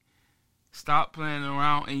shit. Stop playing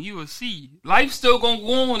around and you will see. Life's still gonna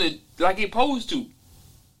go on like it's supposed to.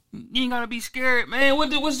 You ain't gotta be scared, man.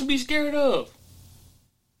 What's to be scared of?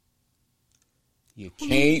 You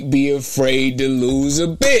can't be afraid to lose a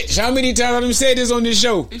bitch. How many times I done said this on this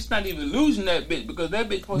show? It's not even losing that bitch because that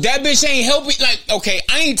bitch supposed That bitch ain't helping. Like, okay,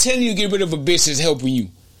 I ain't telling you to get rid of a bitch that's helping you.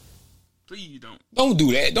 Please don't. Don't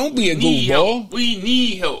do that. Don't be a Need goofball. help. We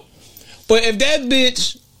need help. But if that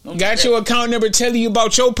bitch Don't got do your that. account number telling you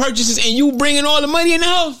about your purchases and you bringing all the money in the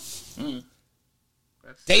house,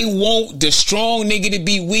 they want the strong nigga to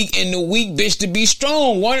be weak and the weak bitch to be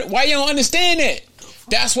strong. Why you don't understand that?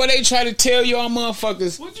 That's why they try to tell y'all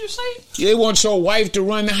motherfuckers. What'd you say? They want your wife to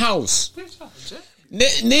run the house. Bitch, I was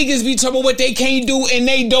just- Niggas be talking about what they can't do in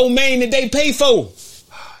they domain that they pay for.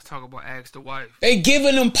 Talk about ask the wife. They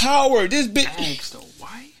giving them power. This bitch. Ask the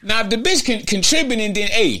wife? Now if the bitch can contributing, then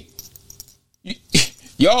hey,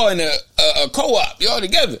 y'all in a co-op, y'all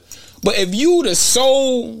together. But if you the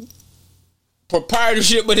sole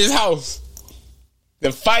proprietorship of this house,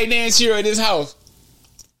 the financier of this house,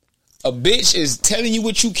 a bitch is telling you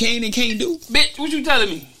what you can and can't do. Bitch, what you telling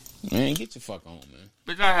me? Man, get your fuck on, man.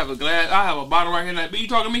 Bitch, I have a glass. I have a bottle right here. Like, bitch, you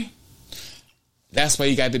talking to me? That's why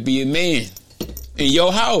you got to be a man in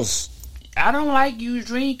your house. I don't like you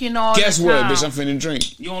drinking all Guess the what, time. bitch? I'm finna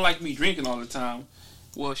drink. You don't like me drinking all the time.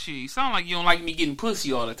 Well, shit, you sound like you don't like me getting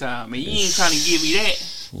pussy all the time, and you ain't trying to give me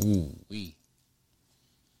that. Ooh, wee.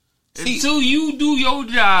 Until you do your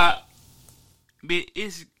job, but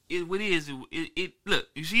it what it is. It look,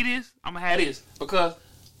 you see this? I'm gonna have this because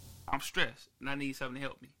I'm stressed and I need something to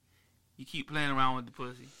help me. You keep playing around with the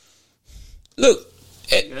pussy. Look,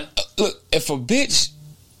 Yeah. look. If a bitch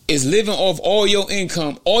is living off all your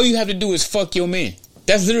income, all you have to do is fuck your man.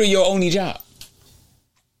 That's literally your only job.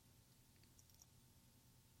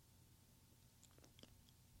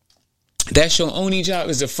 That's your only job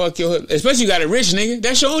is to fuck your husband. Especially you got a rich nigga.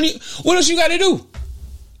 That's your only. What else you got to do?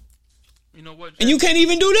 You know what, Jay? And you can't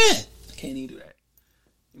even do that. can't even do that.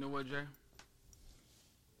 You know what, Jay?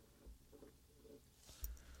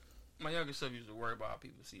 My younger self used to worry about how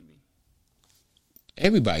people see me.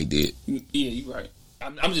 Everybody did. Yeah, you're right.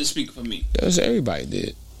 I'm just speaking for me. That's everybody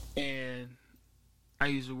did. And I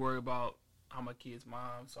used to worry about how my kid's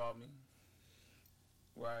mom saw me.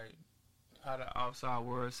 Right. How the outside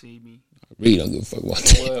world see me. I really don't give a fuck about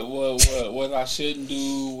that. What I shouldn't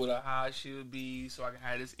do, how I should be, so I can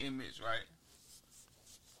have this image, right?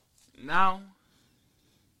 Now,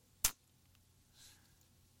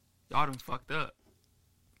 y'all done fucked up.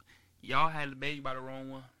 Y'all had the baby by the wrong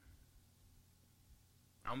one.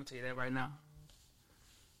 I'm gonna tell you that right now.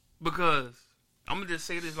 Because I'm gonna just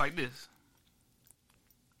say this like this.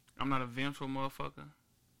 I'm not a vengeful motherfucker,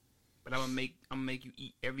 but I'm gonna make you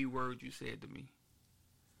eat every word you said to me.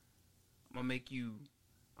 I'm gonna make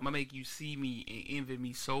you see me and envy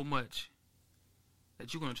me so much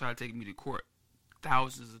that you're gonna try to take me to court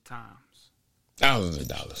thousands of times.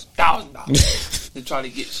 $1,000s. $1,000 to try to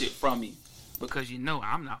get shit from me. Because you know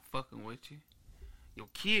I'm not fucking with you. Your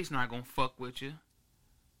kids not gonna fuck with you.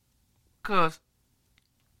 Cause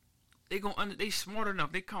they smart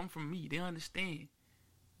enough. They come from me. They understand.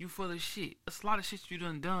 You full of shit. There's a lot of shit you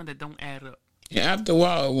done that don't add up. Yeah, after a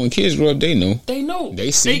while, when kids grow up, they know. They know.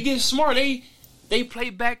 They see. They get smart. They play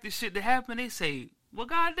back the shit that happened. They say, well,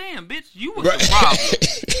 goddamn, bitch, you was the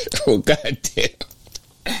problem. Oh, goddamn.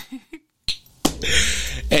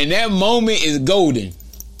 And that moment is golden.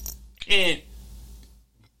 And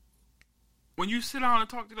when you sit down and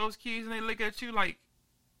talk to those kids and they look at you like,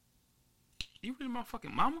 you really my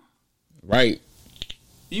fucking mama? Right.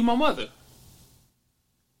 You my mother.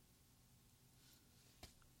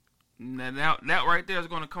 Now that right there is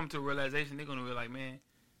going to come to a realization. They're going to be like, man,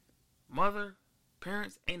 mother,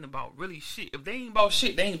 parents ain't about really shit. If they ain't about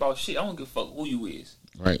shit, they ain't about shit. I don't give a fuck who you is.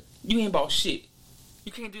 Right. You ain't about shit.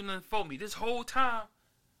 You can't do nothing for me. This whole time,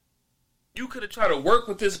 you could have tried to work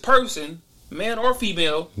with this person, man or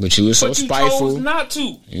female. But you were so spiteful. You chose not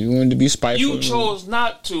to. You wanted to be spiteful. You chose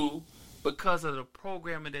not to because of the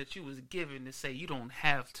programming that you was given to say you don't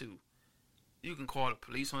have to. You can call the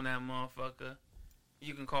police on that motherfucker.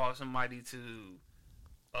 You can call somebody to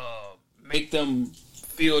make them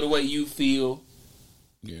feel the way you feel.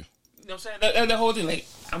 Yeah. You know what I'm saying? That the whole thing. Like,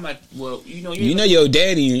 I'm like, well, you know your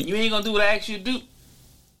daddy. You ain't gonna do what I asked you to do.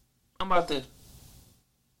 I'm about to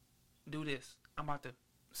do this. I'm about to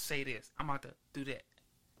say this. I'm about to do that.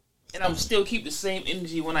 And I'm still keep the same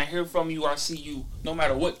energy when I hear from you or I see you, no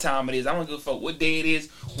matter what time it is. I don't give a fuck what day it is,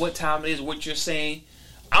 what time it is, what you're saying.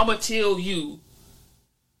 I'm gonna tell you,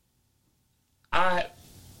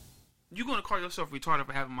 you're gonna call yourself retarded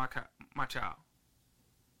for having my child.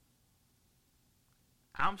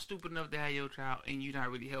 I'm stupid enough to have your child, and you're not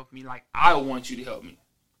really helping me like I want you to help me.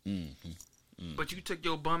 Mm-hmm. Mm. But you took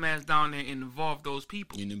your bum ass down there and involved those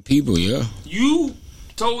people. And them people, yeah. You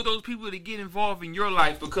told those people to get involved in your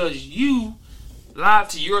life because you lied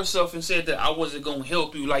to yourself and said that I wasn't gonna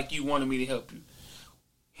help you like you wanted me to help you.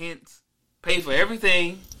 Hence, pay for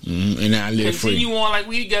everything. Mm-hmm. And I live free. Continue on like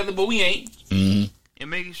we together, but we ain't. Mm-hmm. And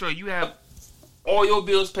making sure you have all your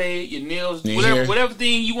bills paid, your nails, whatever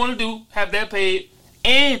thing you want to do, have that paid,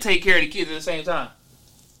 and take care of the kids at the same time.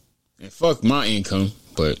 And fuck my income,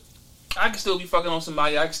 but I can still be fucking on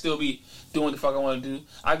somebody. I can still be doing the fuck I want to do.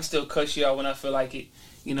 I can still cuss you out when I feel like it.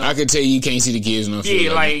 You know, I can tell you can't see the kids. No,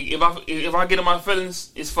 yeah, like if I get in my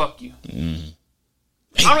feelings, it's fuck you.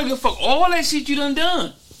 Mm-hmm. I don't give a fuck all that shit you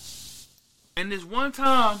done. And this one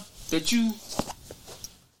time that you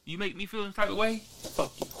make me feel this type of way,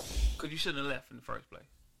 fuck you. Because you shouldn't have left in the first place.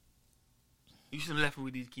 You shouldn't have left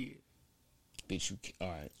with these kids. Bitch, you all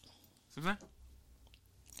right. See what?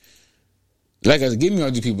 Like I said, give me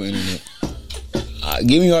all these people internet.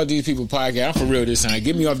 Give me all these people podcast. I'm for real this time.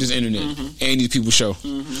 Give me off this internet and these people show.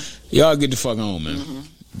 Mm-hmm. Y'all get the fuck on, man. Mm-hmm.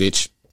 Bitch.